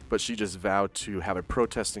protesting, but she just vowed to have a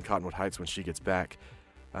protest in Cottonwood Heights when she gets back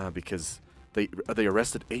because they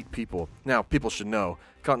arrested 8 people. Now, people should know,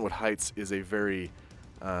 Cottonwood Heights is a very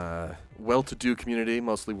well-to-do community,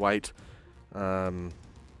 mostly white.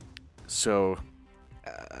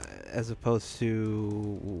 As opposed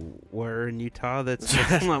to where in Utah that's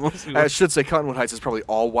not mostly I should say Cottonwood Heights is probably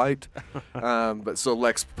all white. But so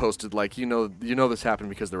Lex posted like, you know this happened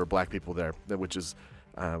because there were black people there, which is,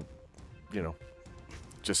 I'm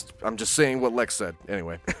just saying what Lex said.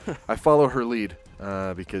 Anyway, I follow her lead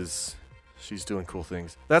because she's doing cool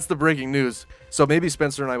things. That's the breaking news. So maybe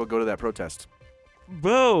Spencer and I will go to that protest.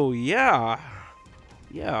 Whoa, yeah.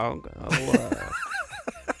 I'll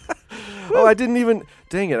Oh, I didn't even...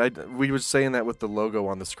 Dang it. We were saying that with the logo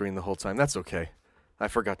on the screen the whole time. That's okay. I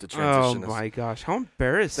forgot to transition. Oh, my gosh. How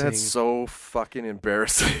embarrassing. That's so fucking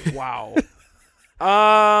embarrassing. Wow.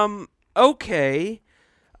 Okay.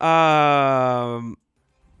 Interrupt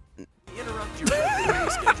your regularly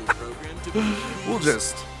scheduled program to bring you We'll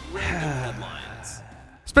just... random headlines.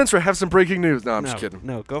 Spencer, have some breaking news. No, I'm just kidding.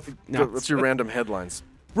 No, go. What's your random headlines?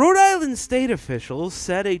 Rhode Island state officials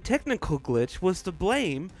said a technical glitch was to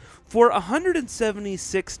blame for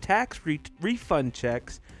 176 tax refund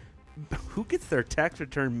checks. Who gets their tax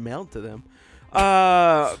return mailed to them?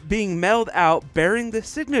 Being mailed out bearing the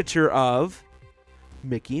signature of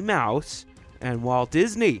Mickey Mouse and Walt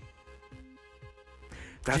Disney.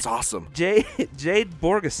 That's awesome. Jade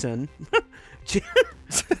Borgeson.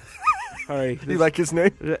 Sorry. You like his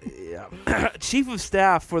name? Yeah. Chief of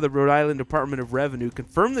Staff for the Rhode Island Department of Revenue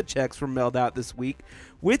confirmed the checks were mailed out this week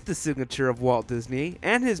with the signature of Walt Disney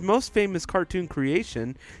and his most famous cartoon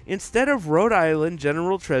creation instead of Rhode Island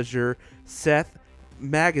General Treasurer Seth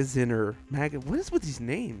Magaziner. What is with these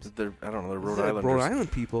names? I don't know. They're Rhode Islanders. Rhode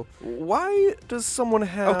Island people. Why does someone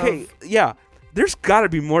have... Okay, yeah. There's got to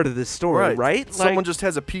be more to this story, right? Someone just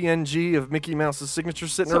has a PNG of Mickey Mouse's signature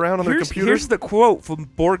sitting around on their computer. Here's the quote from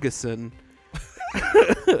Borgeson.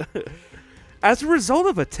 As a result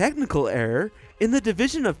of a technical error in the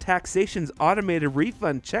Division of Taxation's automated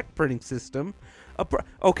refund check printing system,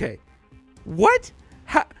 okay, what?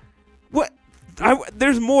 What?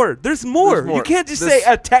 There's more. There's more. You can't just say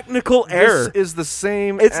a technical error. This is the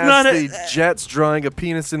same as the Jets drawing a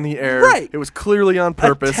penis in the air. Right. It was clearly on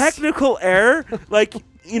purpose. A technical error? Like,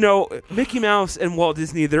 Mickey Mouse and Walt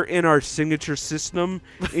Disney, they're in our signature system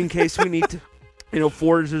in case we need to,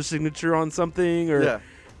 forge their signature on something.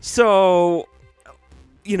 So,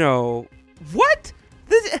 what?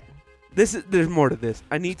 There's more to this.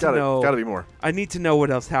 I need to know. Gotta be more. I need to know what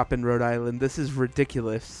else happened, Rhode Island. This is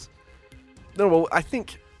ridiculous. No, well, I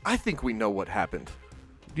think we know what happened.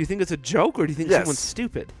 Do you think it's a joke, or do you think someone's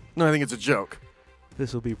stupid? No, I think it's a joke.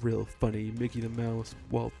 This will be real funny. Mickey the Mouse,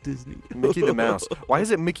 Walt Disney. Mickey the Mouse. Why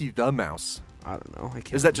is it Mickey the Mouse? I don't know. I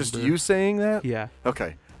can't Is that just you saying that? Yeah.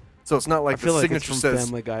 Okay. So it's not like I feel the like signature it's from says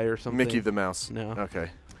Family Guy or something. Mickey the Mouse. No.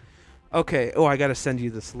 Okay. Oh, I got to send you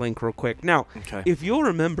this link real quick. Now, if you'll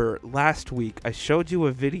remember, last week I showed you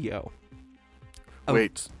a video.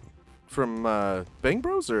 Wait. From Bang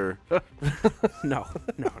Bros or no.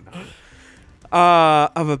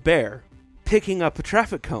 Of a bear picking up a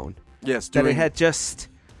traffic cone. Yes, that it had just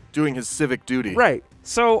doing his civic duty. Right.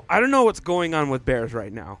 So I don't know what's going on with bears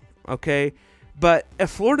right now. Okay, but a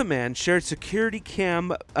Florida man shared security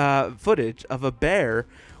cam footage of a bear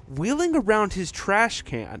wheeling around his trash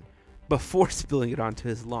can before spilling it onto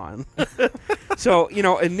his lawn. So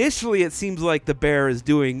initially it seems like the bear is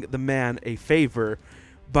doing the man a favor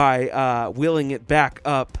by wheeling it back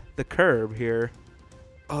up the curb here.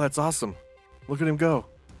 Oh, that's awesome. Look at him go.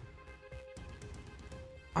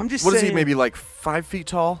 I'm just What saying. is he, maybe like 5 feet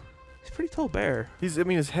tall? He's a pretty tall bear. His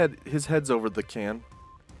head's over the can.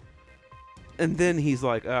 And then he's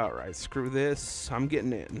like, all right, screw this. I'm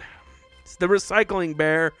getting in. It's the recycling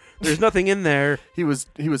bear. There's nothing in there. He was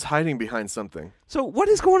hiding behind something. So what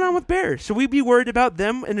is going on with bears? Should we be worried about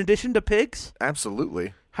them in addition to pigs?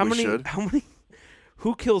 Absolutely. How we many? should. How many?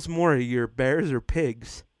 Who kills more a year, bears or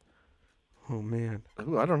pigs? Oh man.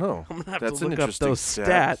 Ooh, I don't know. I'm gonna have That's to an look up interesting those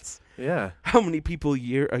stat. stats. Yeah. How many people a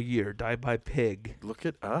year die by pig? Look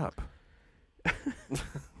it up.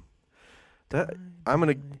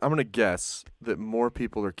 I'm gonna guess that more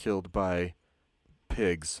people are killed by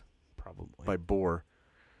pigs, Probably by boar.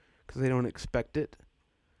 because they don't expect it.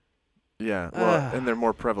 Yeah, well, and they're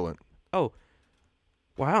more prevalent. Oh,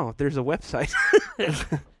 wow! There's a website.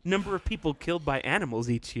 Number of people killed by animals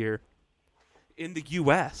each year in the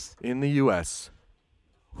U.S. In the U.S.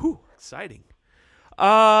 Whew, exciting.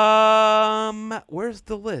 Where's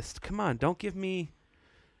the list? Come on, don't give me.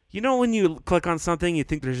 You know when you click on something, you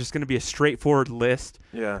think there's just going to be a straightforward list,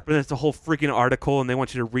 Yeah. but then it's a whole freaking article, and they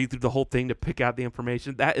want you to read through the whole thing to pick out the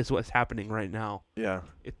information. That is what's happening right now. Yeah.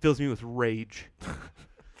 It fills me with rage.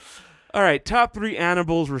 All right, top 3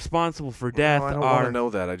 animals responsible for death No, I don't want are to know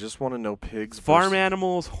that. I just want to know pigs. farm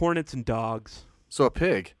animals, hornets, and dogs. So a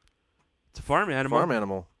pig. It's a farm animal. Farm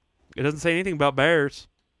animal. It doesn't say anything about bears.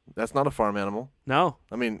 That's not a farm animal. No.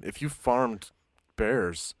 I mean, if you farmed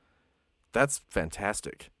bears, that's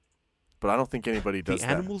fantastic. But I don't think anybody does The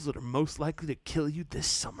that. animals that are most likely to kill you this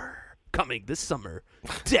summer. Coming this summer.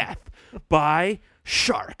 Death by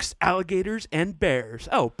sharks, alligators, and bears.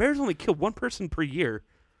 Oh, bears only kill 1 person per year.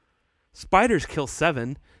 Spiders kill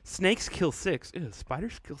 7. Snakes kill 6. Ew,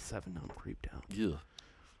 spiders kill 7? I'm creeped out. Yeah.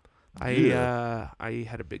 I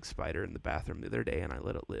had a big spider in the bathroom the other day, and I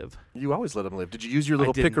let it live. You always let him live. Did you use your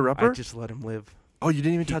little I didn't. picker-upper? I just let him live. Oh, you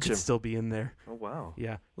didn't even He touch could him. still be in there. Oh, wow.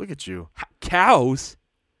 Yeah. Look at you. Cows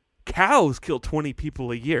kill 20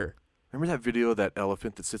 people a year. Remember that video of that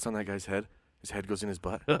elephant that sits on that guy's head? His head goes in his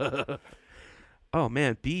butt? Oh,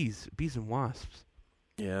 man, bees and wasps.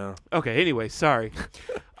 Yeah. Okay, anyway, sorry.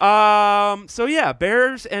 So yeah,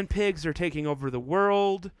 bears and pigs are taking over the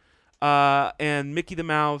world, and Mickey the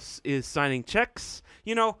Mouse is signing checks.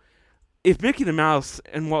 You know, if Mickey the Mouse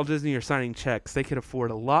and Walt Disney are signing checks, they could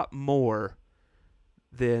afford a lot more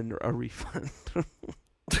than a refund.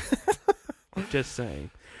 Just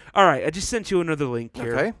saying. All right, I just sent you another link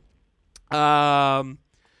here. Okay.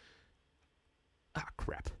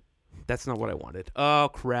 Crap. That's not what I wanted. Oh,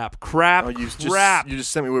 crap. Crap. Oh, you crap.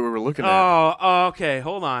 just sent me what we were looking at. Oh, okay.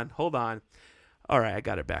 Hold on. All right, I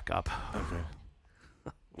got it back up. Okay.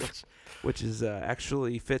 Which is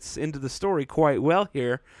actually fits into the story quite well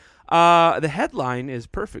here. The headline is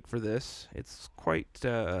perfect for this. It's quite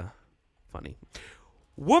funny.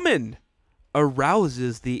 Woman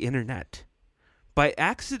arouses the internet by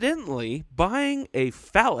accidentally buying a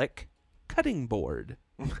phallic cutting board.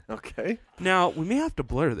 Okay. Now, we may have to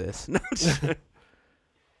blur this.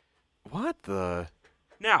 What the?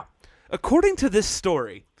 Now, according to this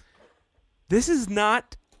story, this is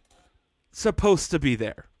not supposed to be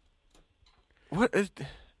there. What?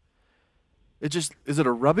 It just, is it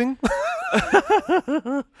a rubbing?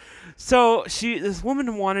 So this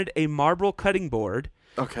woman wanted a marble cutting board.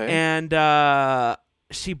 Okay. And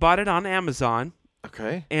she bought it on Amazon.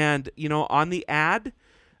 Okay. And, on the ad.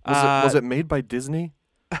 Was it made by Disney?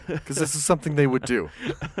 Because this is something they would do.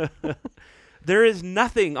 There is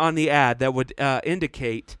nothing on the ad that would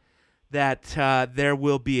indicate that there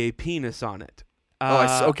will be a penis on it.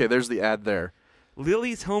 Okay, there's the ad there.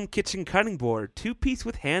 Lily's Home Kitchen Cutting Board, 2-piece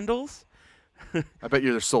with handles. I bet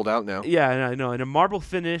they're sold out now. Yeah, I know. And a marble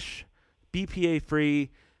finish, BPA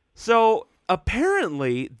free. So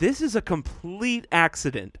apparently, this is a complete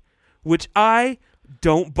accident, which I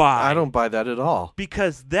don't buy. I don't buy that at all.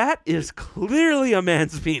 Because that is clearly a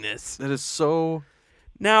man's penis. That is so.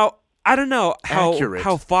 Now, I don't know how accurate.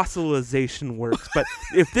 How fossilization works, but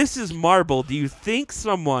if this is marble, do you think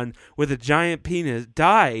someone with a giant penis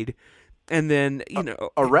died and then,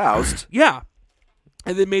 aroused? Yeah.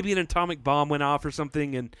 And then maybe an atomic bomb went off or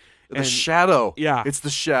something and the shadow. Yeah. It's the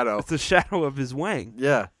shadow. It's the shadow of his wang.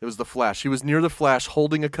 Yeah, it was the Flash. He was near the Flash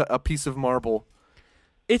holding a piece of marble.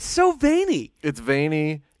 It's so veiny. It's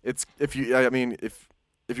veiny. It's if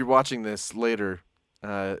you're watching this later,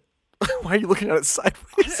 why are you looking at it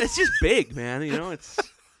sideways? It's just big, man. It's.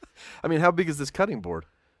 I mean, how big is this cutting board?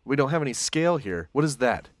 We don't have any scale here. What is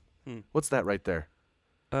that? What's that right there?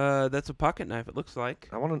 That's a pocket knife. It looks like.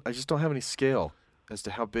 I just don't have any scale as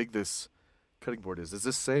to how big this cutting board is. Does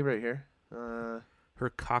this say right here? her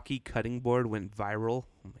cocky cutting board went viral.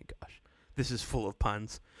 Oh my gosh. This is full of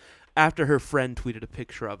puns. After her friend tweeted a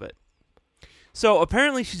picture of it. So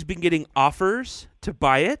apparently she's been getting offers to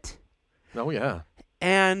buy it. Oh, yeah.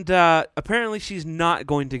 And apparently she's not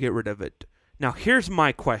going to get rid of it. Now, here's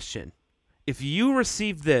my question. If you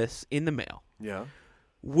received this in the mail,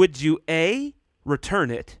 would you A, return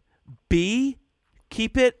it, B,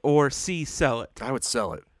 keep it, or C, sell it? I would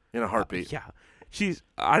sell it in a heartbeat. Yeah.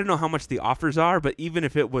 I don't know how much the offers are, but even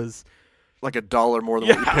if it was like $1 more than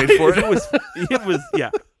what you paid for it. It was,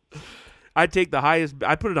 yeah. I'd take the highest.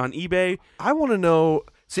 I put it on eBay. I want to know.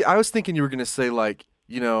 See, I was thinking you were going to say, like,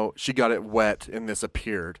 you know, she got it wet and this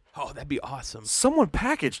appeared. Oh, that'd be awesome. Someone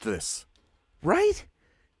packaged this. Right?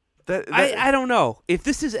 I don't know. If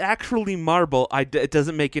this is actually marble, it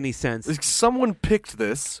doesn't make any sense. Someone picked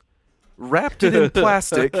this, wrapped it in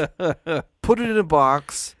plastic, put it in a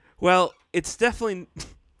box. Well, it's definitely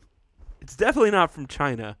not from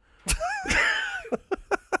China.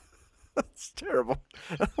 That's terrible.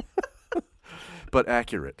 But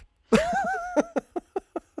accurate.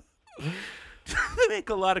 They make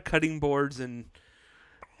a lot of cutting boards in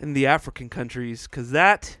the African countries because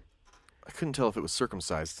that I couldn't tell if it was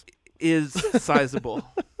circumcised. Is sizable.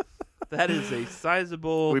 That is a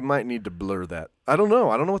sizable. We might need to blur that. I don't know.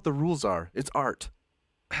 I don't know what the rules are. It's art.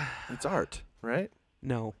 It's art, right?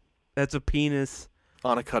 No, that's a penis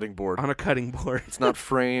on a cutting board. On a cutting board. It's not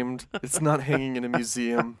framed. It's not hanging in a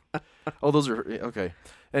museum. Oh, those are okay.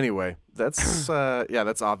 Anyway, that's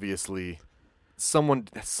that's obviously someone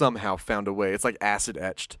somehow found a way. It's like acid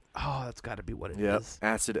etched. Oh, that's got to be what it is.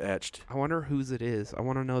 Acid etched. I wonder whose it is. I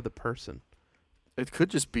want to know the person. It could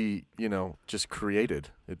just be, just created.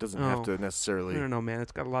 It doesn't have to necessarily. I don't know, man.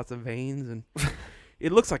 It's got lots of veins and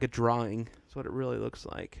it looks like a drawing. That's what it really looks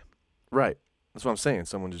like. Right. That's what I'm saying.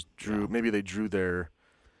 Someone just drew. Maybe they drew their.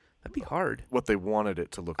 That'd be hard. What they wanted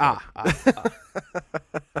it to look like.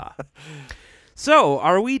 So,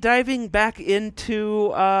 are we diving back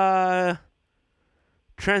into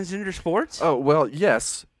transgender sports? Oh, well,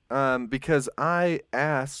 yes. Because I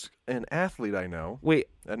asked an athlete I know. Wait.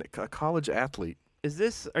 A college athlete.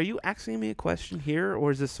 Are you asking me a question here,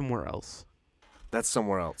 or is this somewhere else? That's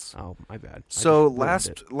somewhere else. Oh, my bad. So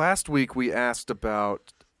last week we asked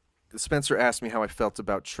about, Spencer asked me how I felt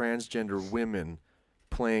about transgender women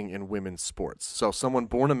playing in women's sports. So someone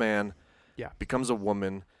born a man becomes a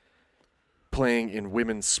woman playing in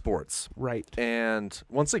women's sports. Right. And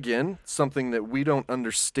once again, something that we don't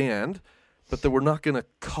understand, but that we're not going to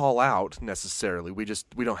call out necessarily. We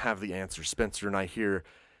don't have the answer. Spencer and I here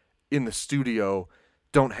in the studio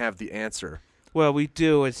don't have the answer. Well, we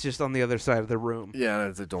do. It's just on the other side of the room. Yeah,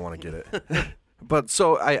 I don't want to get it. But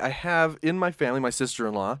so I have in my family, my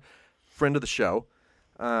sister-in-law, friend of the show,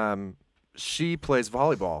 she plays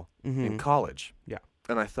volleyball in college. Yeah.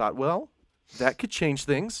 And I thought, well, that could change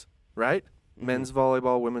things, right? Mm-hmm. Men's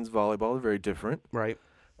volleyball, women's volleyball are very different. Right.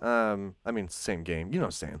 Same game. You know what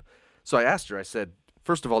I'm saying. So I asked her, I said,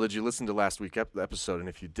 first of all, did you listen to last week's episode? And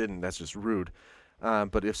if you didn't, that's just rude.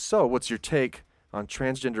 But if so, what's your take on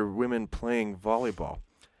transgender women playing volleyball?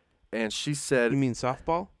 And she said... You mean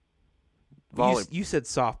softball? You said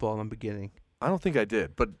softball in the beginning. I don't think I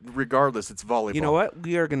did, but regardless, it's volleyball. You know what?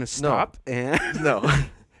 We are going to stop and... No.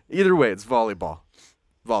 Either way, it's volleyball.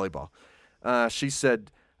 Volleyball. She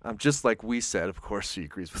said, just like we said, of course she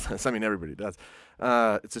agrees with us. I mean, everybody does.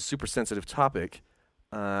 It's a super sensitive topic.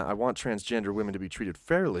 I want transgender women to be treated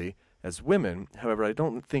fairly as women. However, I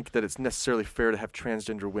don't think that it's necessarily fair to have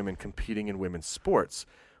transgender women competing in women's sports.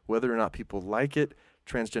 Whether or not people like it,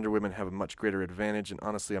 transgender women have a much greater advantage, and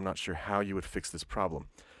honestly, I'm not sure how you would fix this problem.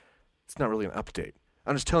 It's not really an update.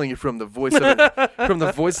 I'm just telling you from the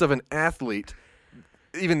voice of an athlete.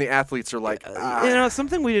 Even the athletes are like,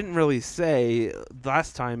 something we didn't really say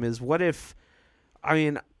last time is what if,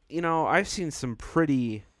 I've seen some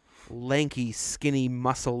pretty lanky, skinny,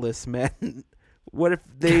 muscleless men. What if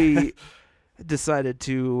they decided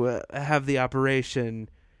to have the operation?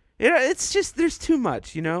 It's just, there's too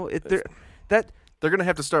much, They're going to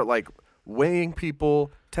have to start like weighing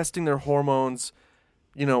people, testing their hormones,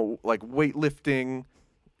 like weightlifting,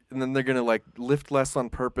 and then they're going to like lift less on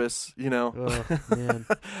purpose, Oh, man.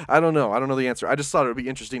 I don't know. I don't know the answer. I just thought it would be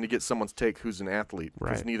interesting to get someone's take who's an athlete,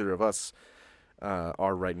 because neither of us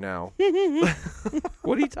are right now.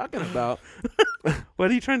 What are you talking about?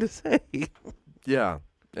 What are you trying to say? Yeah.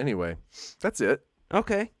 Anyway, that's it.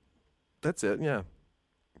 Okay. That's it, yeah.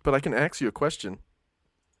 But I can ask you a question.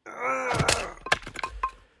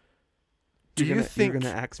 You're going to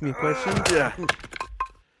ask me a question? Yeah.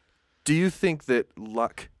 Do you think that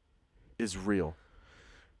luck is real?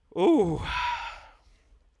 Ooh.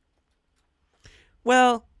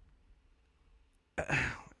 Well,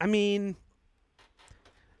 I mean,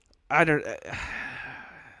 I don't.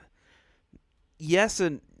 Yes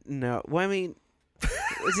and no. Well, I mean,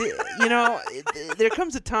 there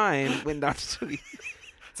comes a time when not.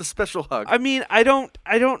 It's a special hug. I mean, I don't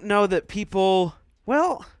know that people.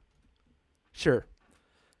 Well, sure.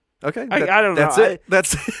 Okay, I don't know. That's it.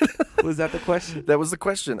 That's it. Was that the question? That was the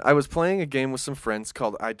question. I was playing a game with some friends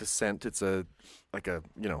called I Dissent. It's a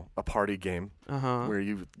party game where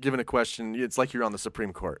you've given a question. It's like you're on the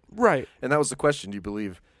Supreme Court, right? And that was the question: do you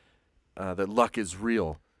believe that luck is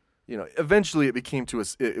real? Eventually it became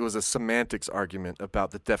it was a semantics argument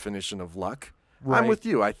about the definition of luck. Right. I'm with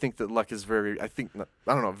you. I think that luck is very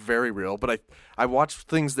real, but I watch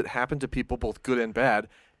things that happen to people, both good and bad,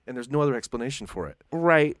 and there's no other explanation for it.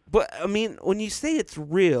 Right. But, I mean, when you say it's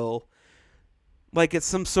real, like it's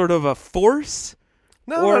some sort of a force?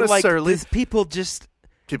 No, or not necessarily. Like people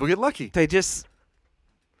get lucky. They just,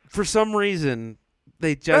 for some reason,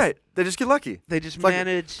 they just... Right. They just get lucky. They just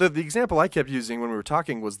manage... The example I kept using when we were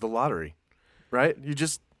talking was the lottery, right? You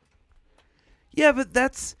just... Yeah, but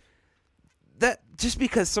that just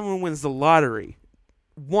because someone wins the lottery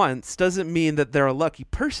once doesn't mean that they're a lucky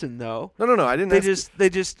person, though. No. I didn't.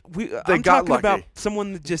 I'm talking lucky. about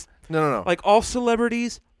someone that just. No. Like all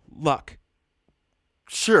celebrities, luck.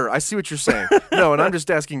 Sure, I see what you're saying. No, and I'm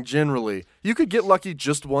just asking generally. You could get lucky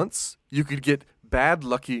just once. You could get bad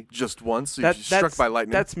lucky just once. So you're struck by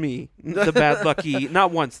lightning. That's me. The bad lucky,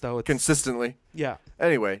 not once though. It's, consistently. Yeah.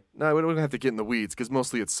 Anyway, no, we don't have to get in the weeds because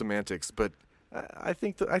mostly it's semantics, but. I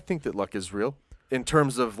think that luck is real in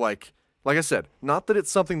terms of like I said, not that it's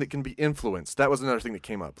something that can be influenced. That was another thing that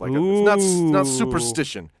came up. Like it's not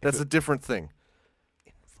superstition. That's a different thing.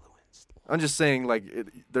 Influenced. I'm just saying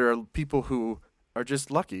there are people who are just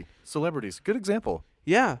lucky. Celebrities. Good example.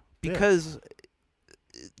 Yeah, because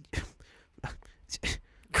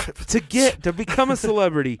to become a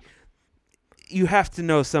celebrity, you have to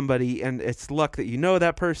know somebody, and it's luck that you know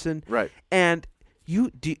that person. Right. And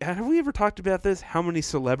have we ever talked about this? How many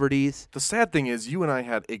celebrities? The sad thing is, you and I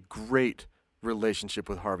had a great relationship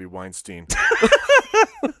with Harvey Weinstein.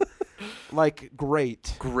 Like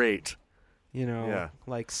great. Great.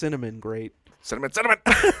 Like cinnamon great. Cinnamon.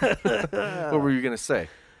 What were you going to say?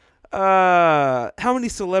 How many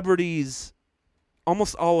celebrities,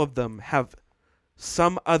 almost all of them, have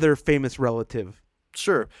some other famous relative?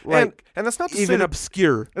 Sure. And that's not to even say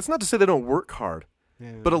obscure. That's not to say they don't work hard.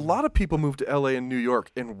 Yeah. But a lot of people move to L.A. and New York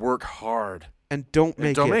and work hard. And don't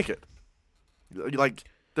make it. Like,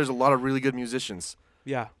 there's a lot of really good musicians.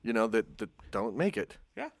 Yeah. That don't make it.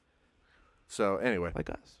 Yeah. So, anyway. Like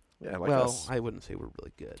us. Yeah, like us. Well, I wouldn't say we're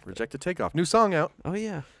really good. Rejected Takeoff. New song out. Oh,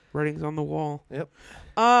 yeah. Writing's on the wall. Yep.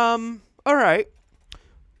 All right.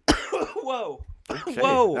 Whoa. Okay.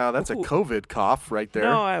 Whoa. Now, that's a COVID cough right there.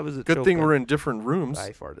 No, I was a good thing we're in different rooms. I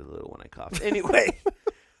farted a little when I coughed. Anyway.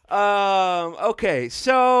 Okay,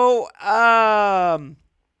 so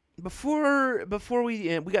before we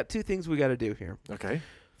end, we got two things we got to do here. Okay.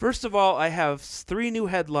 First of all, I have 3 new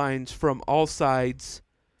headlines from allsides.com.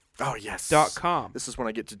 Oh, yes. This is when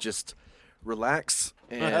I get to just relax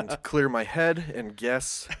and clear my head and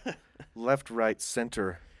guess left, right,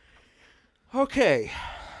 center. Okay.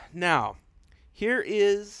 Now, here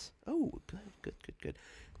is good.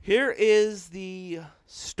 Here is the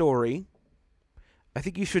story. I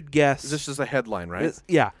think you should guess. This is a headline, right?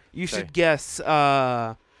 You should guess.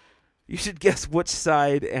 You should guess which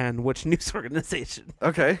side and which news organization.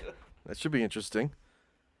 Okay, that should be interesting.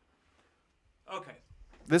 Okay.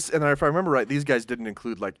 And if I remember right, these guys didn't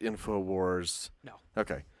include like InfoWars. No.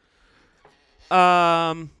 Okay.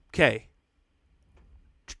 Okay.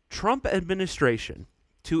 Trump administration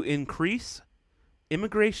to increase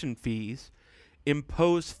immigration fees,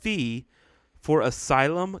 impose fee for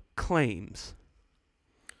asylum claims.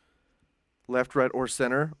 Left, right, or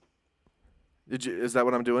center? Is that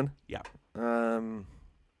what I'm doing? Yeah. I'm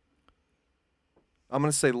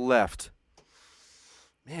gonna say left.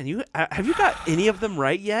 Man, have you got any of them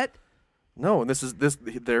right yet? No, and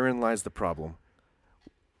therein lies the problem.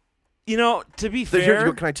 To be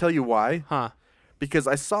fair, can I tell you why? Huh? Because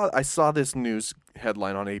I saw this news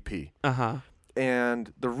headline on AP.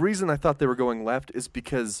 And the reason I thought they were going left is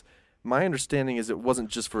because my understanding is it wasn't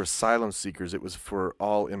just for asylum seekers; it was for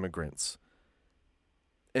all immigrants.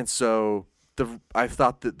 And so I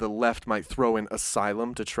thought that the left might throw in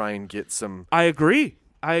asylum to try and get some. I agree.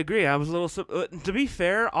 I was a little. To be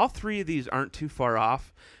fair, all 3 of these aren't too far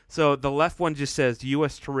off. So the left one just says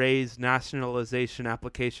U.S. to raise nationalization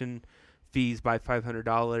application fees by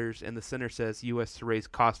 $500, and the center says U.S. to raise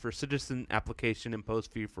cost for citizen application impose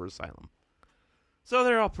fee for asylum. So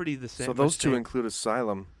they're all pretty the same. So those two same. include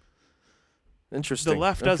Asylum. Interesting. The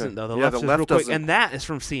left Okay. doesn't, though. The yeah, left the is left real quick, doesn't. and that is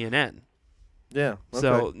from CNN. Yeah. Okay.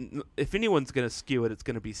 So if anyone's going to skew it, it's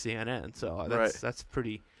going to be CNN. So that's Right.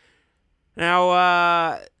 pretty. Now,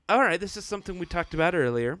 all right, this is something we talked about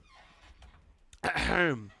earlier.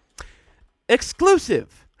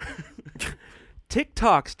 Exclusive.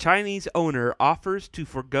 TikTok's Chinese owner offers to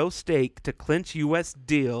forgo stake to clinch U.S.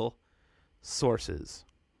 deal. Sources.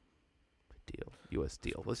 Deal. U.S.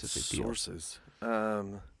 deal. Let's just say deal. Sources.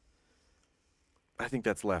 I think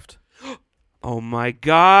that's left. Oh my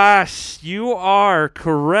gosh, you are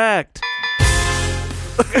correct.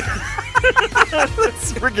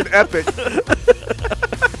 That's freaking epic.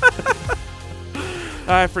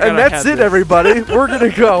 I forgot. And that's it, everybody. We're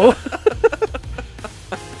gonna go.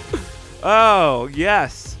 Oh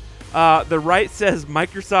yes. The right says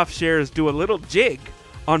Microsoft shares do a little jig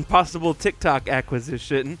on possible TikTok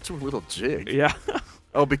acquisition. Do a little jig. Yeah.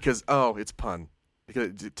 because it's pun.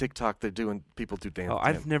 Because TikTok, people do dance. Oh,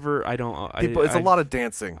 I've never. I don't. It's a lot of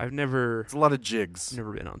dancing. I've never. It's a lot of jigs.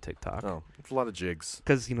 Never been on TikTok. Oh, it's a lot of jigs.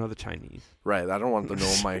 Because the Chinese. Right. I don't want them to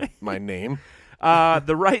know my name.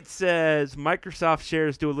 The right says Microsoft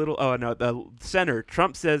shares do a little. Oh no, the center.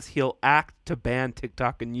 Trump says he'll act to ban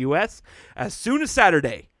TikTok in U.S. as soon as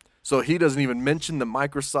Saturday. So he doesn't even mention the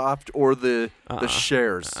Microsoft or the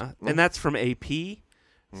shares. And that's from AP.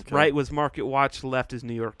 Okay. Right was Market Watch, left is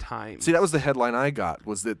New York Times. See, that was the headline I got,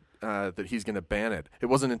 was that he's going to ban it. It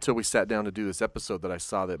wasn't until we sat down to do this episode that I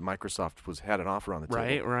saw that Microsoft had an offer on the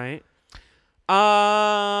table. Right.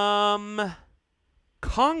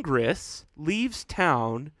 Congress leaves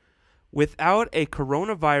town without a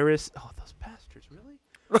coronavirus. Oh, those bastards, really?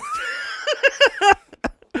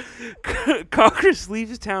 Congress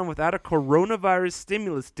leaves town without a coronavirus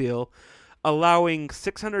stimulus deal, allowing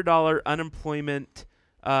 $600 unemployment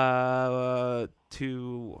to,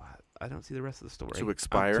 I don't see the rest of the story. To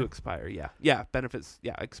expire? To expire, yeah. Yeah, benefits,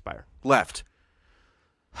 expire. Left.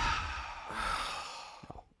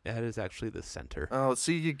 No, that is actually the center. Oh,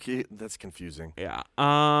 see, that's confusing. Yeah.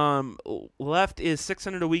 Left is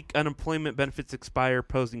 $600 a week unemployment benefits expire,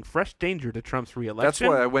 posing fresh danger to Trump's reelection. That's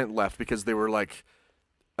why I went left, because they were like,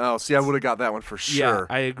 oh, see, I would have got that one for sure.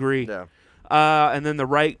 Yeah, I agree. Yeah. And then the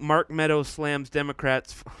right, Mark Meadows slams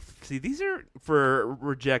Democrats. See, these are for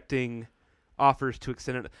rejecting offers to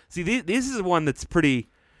extend it. See, this is one that's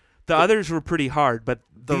pretty. The others were pretty hard, but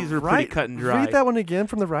these are pretty cut and dry. Read that one again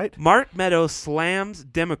from the right. Mark Meadows slams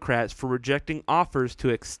Democrats for rejecting offers to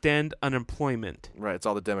extend unemployment. Right, it's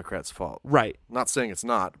all the Democrats' fault. Right. Not saying it's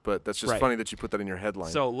not, but that's just funny that you put that in your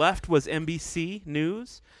headline. So left was NBC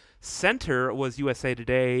News, center was USA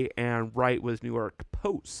Today, and right was New York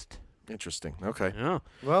Post. Interesting. Okay. Yeah.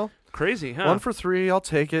 Well, crazy, huh? 1 for 3. I'll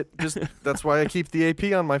take it. Just that's why I keep the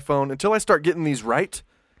AP on my phone until I start getting these right.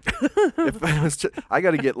 I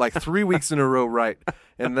got to get like 3 weeks in a row right,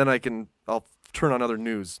 and then I'll turn on other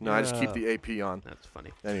news. No, I just keep the AP on. That's funny.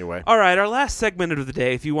 Anyway. All right, our last segment of the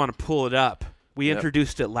day, if you want to pull it up. We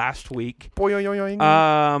introduced it last week.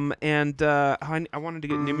 And I wanted to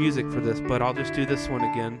get new music for this, but I'll just do this one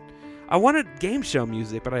again. I wanted game show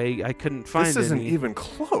music, but I couldn't find This isn't any. even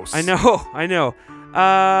close. I know.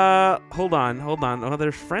 Hold on. Oh,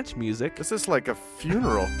 there's French music. This is like a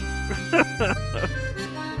funeral.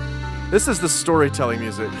 This is the storytelling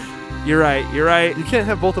music. You're right. You can't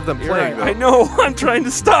have both of them playing, though. I know. I'm trying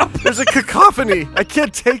to stop. There's a cacophony. I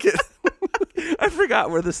can't take it. I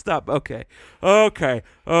forgot where to stop. Okay. How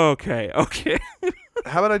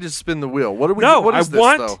about I just spin the wheel? What are we? No, what is I this,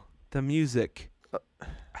 want though? the music. I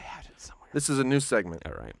had it somewhere. This is a new segment.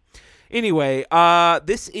 All right. Anyway,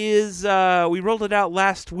 this is we rolled it out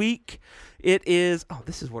last week. It is. Oh,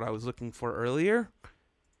 this is what I was looking for earlier.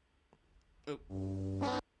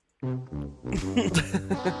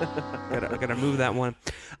 Gotta move that one.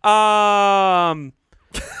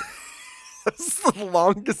 That's the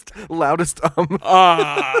longest, loudest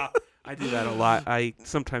I do that a lot. I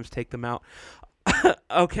sometimes take them out.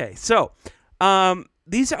 Okay, so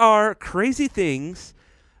these are crazy things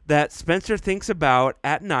that Spencer thinks about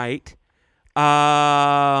at night.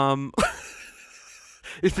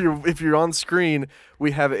 If you're on screen,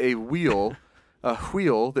 we have a wheel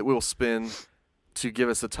that we'll spin to give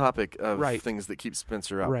us a topic of things that keep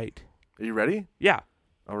Spencer up. Right. Are you ready? Yeah.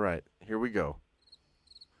 All right. Here we go.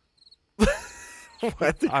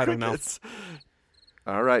 I don't know.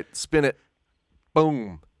 All right. Spin it.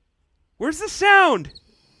 Boom. Where's the sound?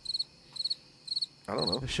 I don't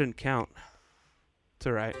know. It shouldn't count. It's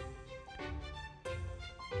all right.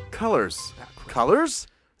 Colors. Colors?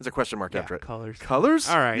 There's a question mark after it. Colors. Colors?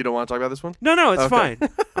 All right. You don't want to talk about this one? No, it's fine.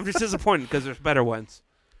 I'm just disappointed because there's better ones.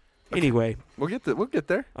 Anyway. We'll get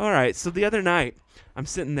there. All right. So the other night, I'm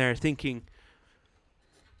sitting there thinking,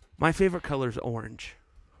 my favorite color is orange,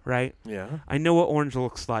 right? Yeah. I know what orange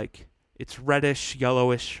looks like. It's reddish,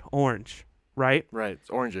 yellowish, orange, right? Right. It's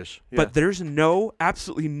orangish. Yeah. But there's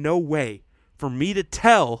absolutely no way for me to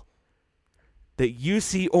tell that you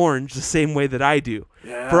see orange the same way that I do.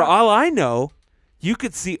 Yeah. For all I know, you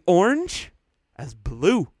could see orange as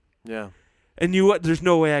blue. Yeah. And there's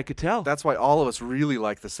no way I could tell. That's why all of us really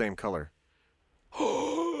like the same color.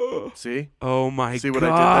 See? Oh my See what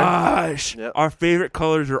gosh. I did there? Yep. Our favorite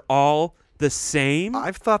colors are all the same?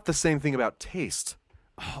 I've thought the same thing about taste.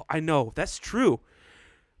 Oh, I know. That's true.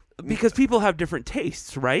 Because people have different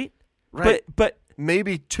tastes, right? Right. But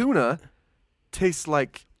maybe tuna tastes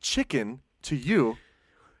like chicken to you,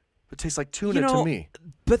 but tastes like tuna to me.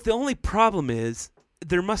 But the only problem is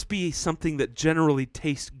there must be something that generally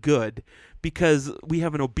tastes good because we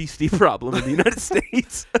have an obesity problem in the United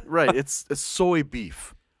States. Right. It's soy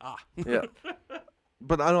beef. Yeah.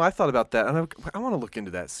 But I thought about that, and I want to look into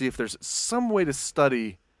that, see if there's some way to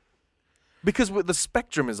study, because the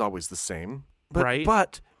spectrum is always the same, right?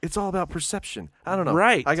 But it's all about perception. I don't know.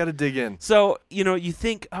 Right. I got to dig in. So, you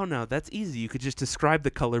think, oh, no, that's easy. You could just describe the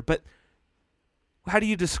color, but how do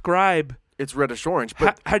you describe... It's reddish-orange,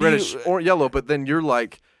 but how do reddish or yellow, but then you're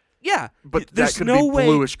like... Yeah. But there's that could no be way,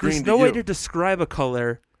 bluish-green There's to no way you. to describe a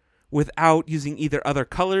color without using either other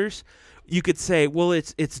colors. You could say, well,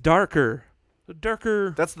 it's darker.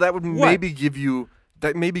 Darker. That would maybe give you...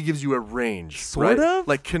 That maybe gives you a range, Sort right? of?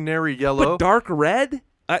 Like canary yellow. But dark red?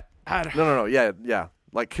 I don't No. Yeah.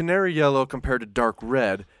 Like canary yellow compared to dark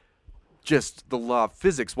red, just the law of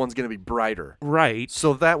physics, one's going to be brighter. Right.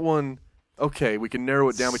 So that one, okay, we can narrow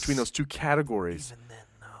it down between those two categories. Even then,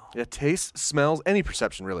 though. Yeah, taste, smells, any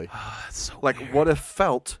perception, really. That's so like, weird. what if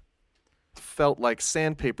felt like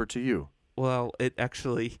sandpaper to you? Well, it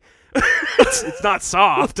actually... it's not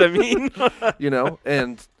soft, I mean.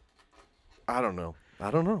 And I don't know.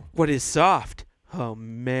 What is soft? Oh,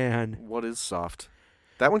 man. What is soft?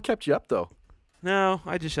 That one kept you up, though. No,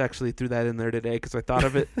 I just actually threw that in there today because I thought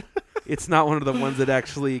of it. It's not one of the ones that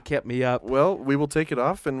actually kept me up. Well, we will take it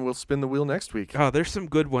off and we'll spin the wheel next week. Oh, there's some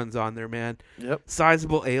good ones on there, man. Yep.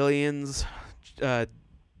 Sizable Aliens,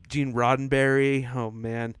 Gene Roddenberry. Oh,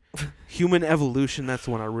 man. Human Evolution, that's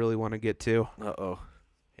the one I really want to get to. Uh-oh.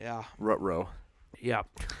 Yeah. Ruh-roh. Yeah.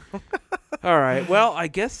 All right. Well, I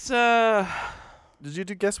guess... Did you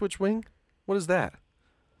do Guess Which Wing? What is that?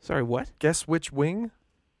 Sorry, what? Guess Which Wing?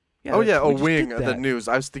 Yeah, we just did wing, the that. news.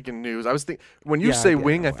 I was thinking news. when you say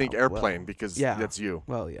wing, I think airplane because yeah. that's you.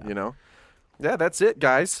 Well, yeah. Yeah, that's it,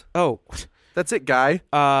 guys. Oh. That's it, guy.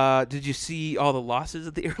 Did you see all the losses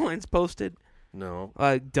that the airlines posted? No.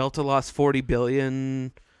 Delta lost $40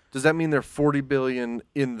 billion. Does that mean they're $40 billion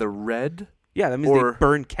in the red? Yeah, that means they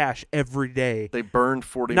burn cash every day. They burned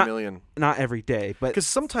 $40 million. Not every day, but because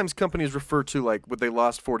sometimes companies refer to like when they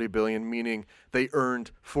lost $40 billion, meaning they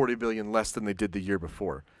earned $40 billion less than they did the year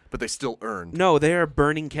before, but they still earned. No, they are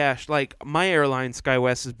burning cash. Like my airline,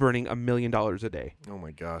 SkyWest, is burning $1 million a day. Oh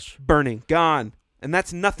my gosh! Burning, gone, and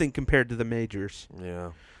that's nothing compared to the majors.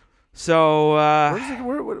 Yeah. So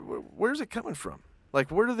where's it coming from?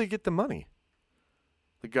 Like, where do they get the money?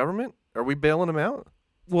 The government? Are we bailing them out?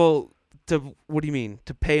 Well. What do you mean?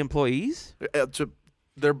 To pay employees?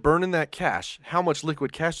 They're burning that cash. How much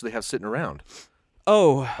liquid cash do they have sitting around?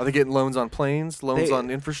 Oh. Are they getting loans on planes? Loans on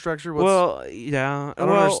infrastructure? Yeah. I don't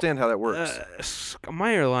understand how that works.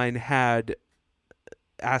 My airline had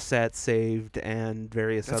assets saved and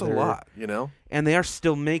various That's other... a lot, And they are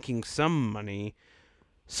still making some money.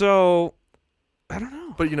 So, I don't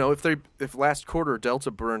know. But, if last quarter Delta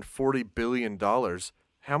burned $40 billion,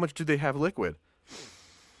 how much do they have liquid?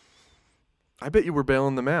 I bet you were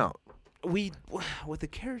bailing them out. With the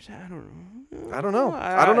CARES, I don't know. I don't know.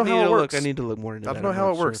 I don't know how it works. I need to look more into that. I don't know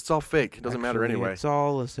how it works. It's all fake. It doesn't matter anyway. It's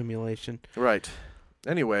all a simulation. Right.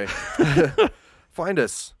 Anyway, find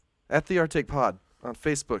us at the Our Take Pod on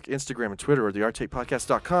Facebook, Instagram, and Twitter, or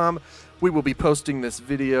theourtakepodcast.com. We will be posting this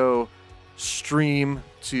video stream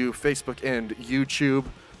to Facebook and YouTube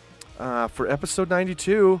for episode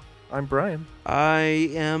 92. I'm Bryan.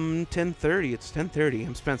 I am 10:30. It's 10:30.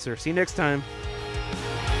 I'm Spencer. See you next time.